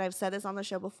like, and I've said this on the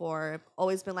show before, I've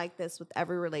always been like this with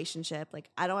every relationship. Like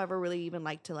I don't ever really even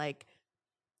like to like,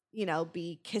 you know,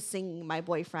 be kissing my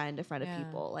boyfriend in front of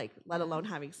people, like let alone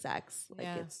having sex. Like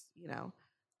it's, you know,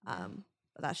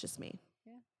 but that's just me.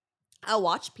 Yeah. I'll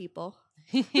watch people.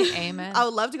 Amen. I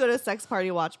would love to go to a sex party,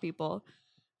 watch people.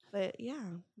 But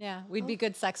yeah, we'd be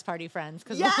good sex party friends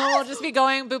because Yes! we'll just be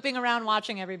booping around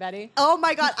watching everybody. Oh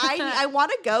my God. I want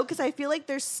to go because I feel like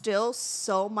there's still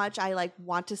so much I like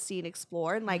want to see and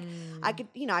explore. And like I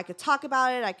could talk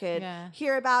about it. I could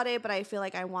hear about it, but I feel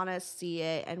like I want to see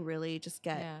it and really just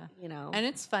get, you know. And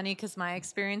it's funny because my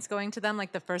experience going to them,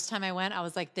 like the first time I went, I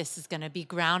was like, this is going to be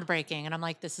groundbreaking. And I'm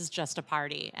like, this is just a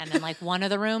party. And in like one of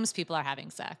the rooms, people are having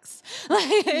sex. Like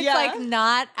it's like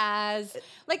not as,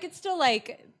 like it's still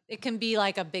like, it can be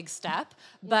like a big step,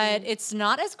 but it's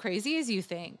not as crazy as you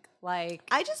think. Like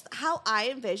how I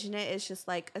envision it is just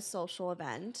like a social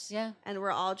event. Yeah. And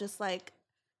we're all just like,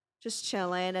 just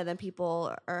chilling and then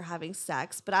people are having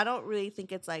sex. But I don't really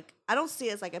think it's like, I don't see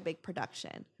it as like a big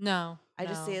production. No. I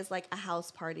just see it as like a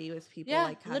house party with people yeah,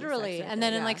 like having literally. sex. And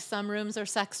then in like some rooms are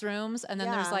sex rooms and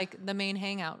then there's like the main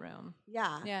hangout room.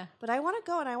 Yeah. Yeah. But I want to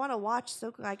go and I want to watch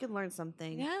so I can learn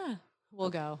something. Yeah. We'll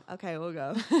go. Okay, we'll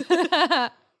go.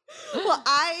 Well,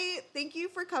 I thank you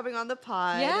for coming on the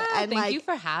pod. Yeah, and thank you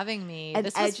for having me. And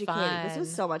This was educating. fun. This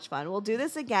was so much fun. We'll do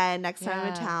this again next time I'm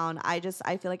in Yeah. town. I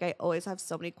feel like I always have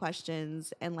so many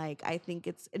questions, and like I think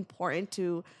it's important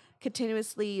to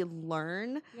continuously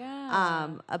learn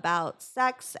about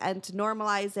sex and to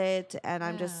normalize it. And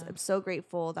I'm so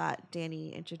grateful that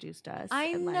Danny introduced us. I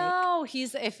and, like, know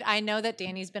I know that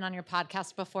Danny's been on your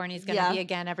podcast before and he's going to be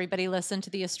again. Everybody listen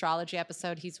to the astrology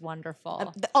episode. He's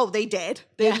wonderful. They did.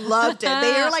 They loved it.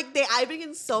 They were like, I've been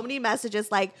getting so many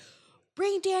messages like,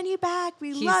 bring Danny back.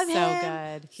 We love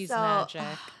him. He's so good.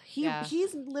 He's magic.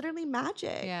 He's literally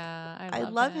magic. Yeah. I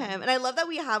love him. And I love that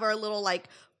we have our little like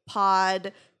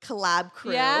pod collab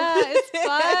crew. Yeah, it's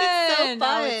fun. It's so fun.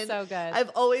 No, it's so good.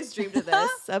 I've always dreamed of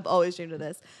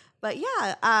this. But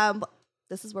yeah,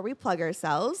 this is where we plug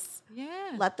ourselves.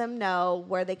 Yeah. Let them know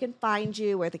where they can find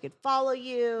you, where they can follow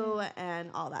you,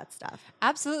 and all that stuff.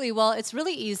 Absolutely. Well, it's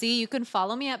really easy. You can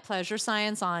follow me at Pleasure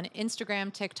Science on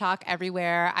Instagram, TikTok,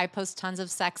 everywhere. I post tons of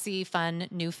sexy, fun,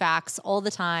 new facts all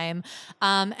the time.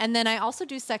 And then I also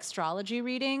do sextrology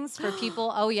readings for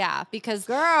people. Oh, yeah. Because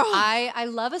I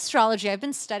love astrology. I've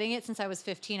been studying it since I was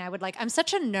 15. I'm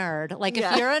such a nerd. Like,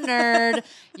 if you're a nerd,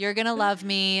 you're going to love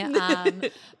me.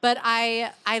 But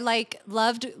I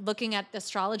loved looking at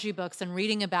astrology books and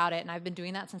reading about it. And I've been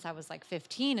doing that since I was like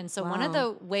 15. And so one of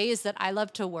the ways that I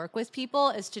love to work with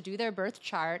people is to do their birth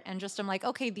chart and I'm like,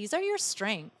 okay, these are your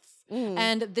strengths.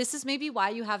 And this is maybe why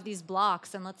you have these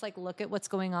blocks, and let's like look at what's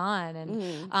going on.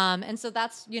 And so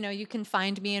that's, you can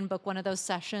find me and book one of those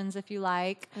sessions if you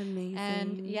like. Amazing.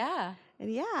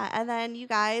 And then you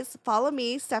guys follow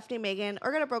me, Stephanie Megan,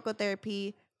 or go to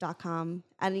BrokeWithTherapy.com.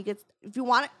 And you get, if you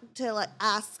want to like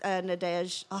ask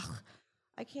Nadej,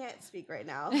 I can't speak right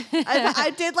now.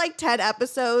 I did like 10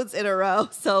 episodes in a row,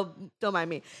 so don't mind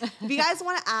me. If you guys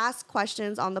want to ask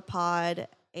questions on the pod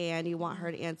and you want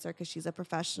her to answer because she's a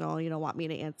professional, you don't want me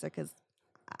to answer because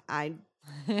I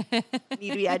need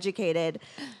to be educated,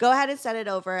 go ahead and send it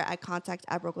over at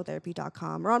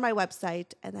contact@brokewiththerapy.com or on my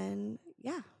website. And then,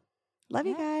 love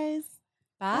you guys.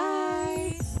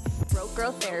 Bye. Broke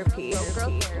Girl Therapy. Broke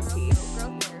Girl Therapy.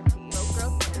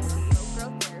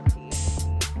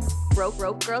 Broke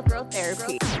Girl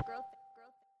Therapy.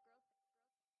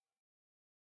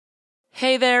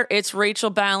 Hey there, it's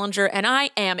Rachel Ballinger, and I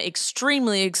am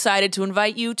extremely excited to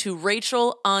invite you to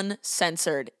Rachel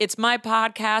Uncensored. It's my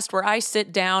podcast where I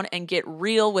sit down and get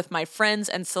real with my friends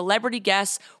and celebrity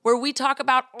guests, where we talk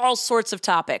about all sorts of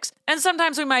topics. And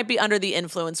sometimes we might be under the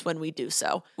influence when we do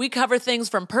so. We cover things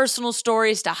from personal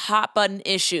stories to hot button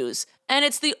issues. And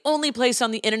it's the only place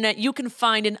on the internet you can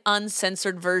find an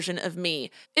uncensored version of me.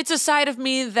 It's a side of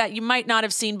me that you might not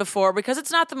have seen before because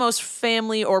it's not the most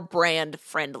family or brand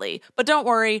friendly. But don't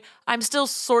worry, I'm still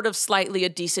sort of slightly a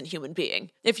decent human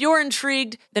being. If you're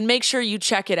intrigued, then make sure you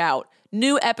check it out.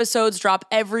 New episodes drop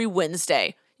every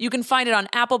Wednesday. You can find it on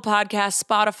Apple Podcasts,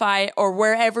 Spotify, or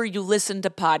wherever you listen to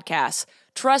podcasts.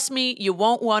 Trust me, you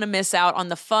won't want to miss out on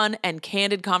the fun and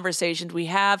candid conversations we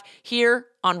have here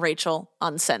on Rachel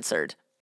Uncensored.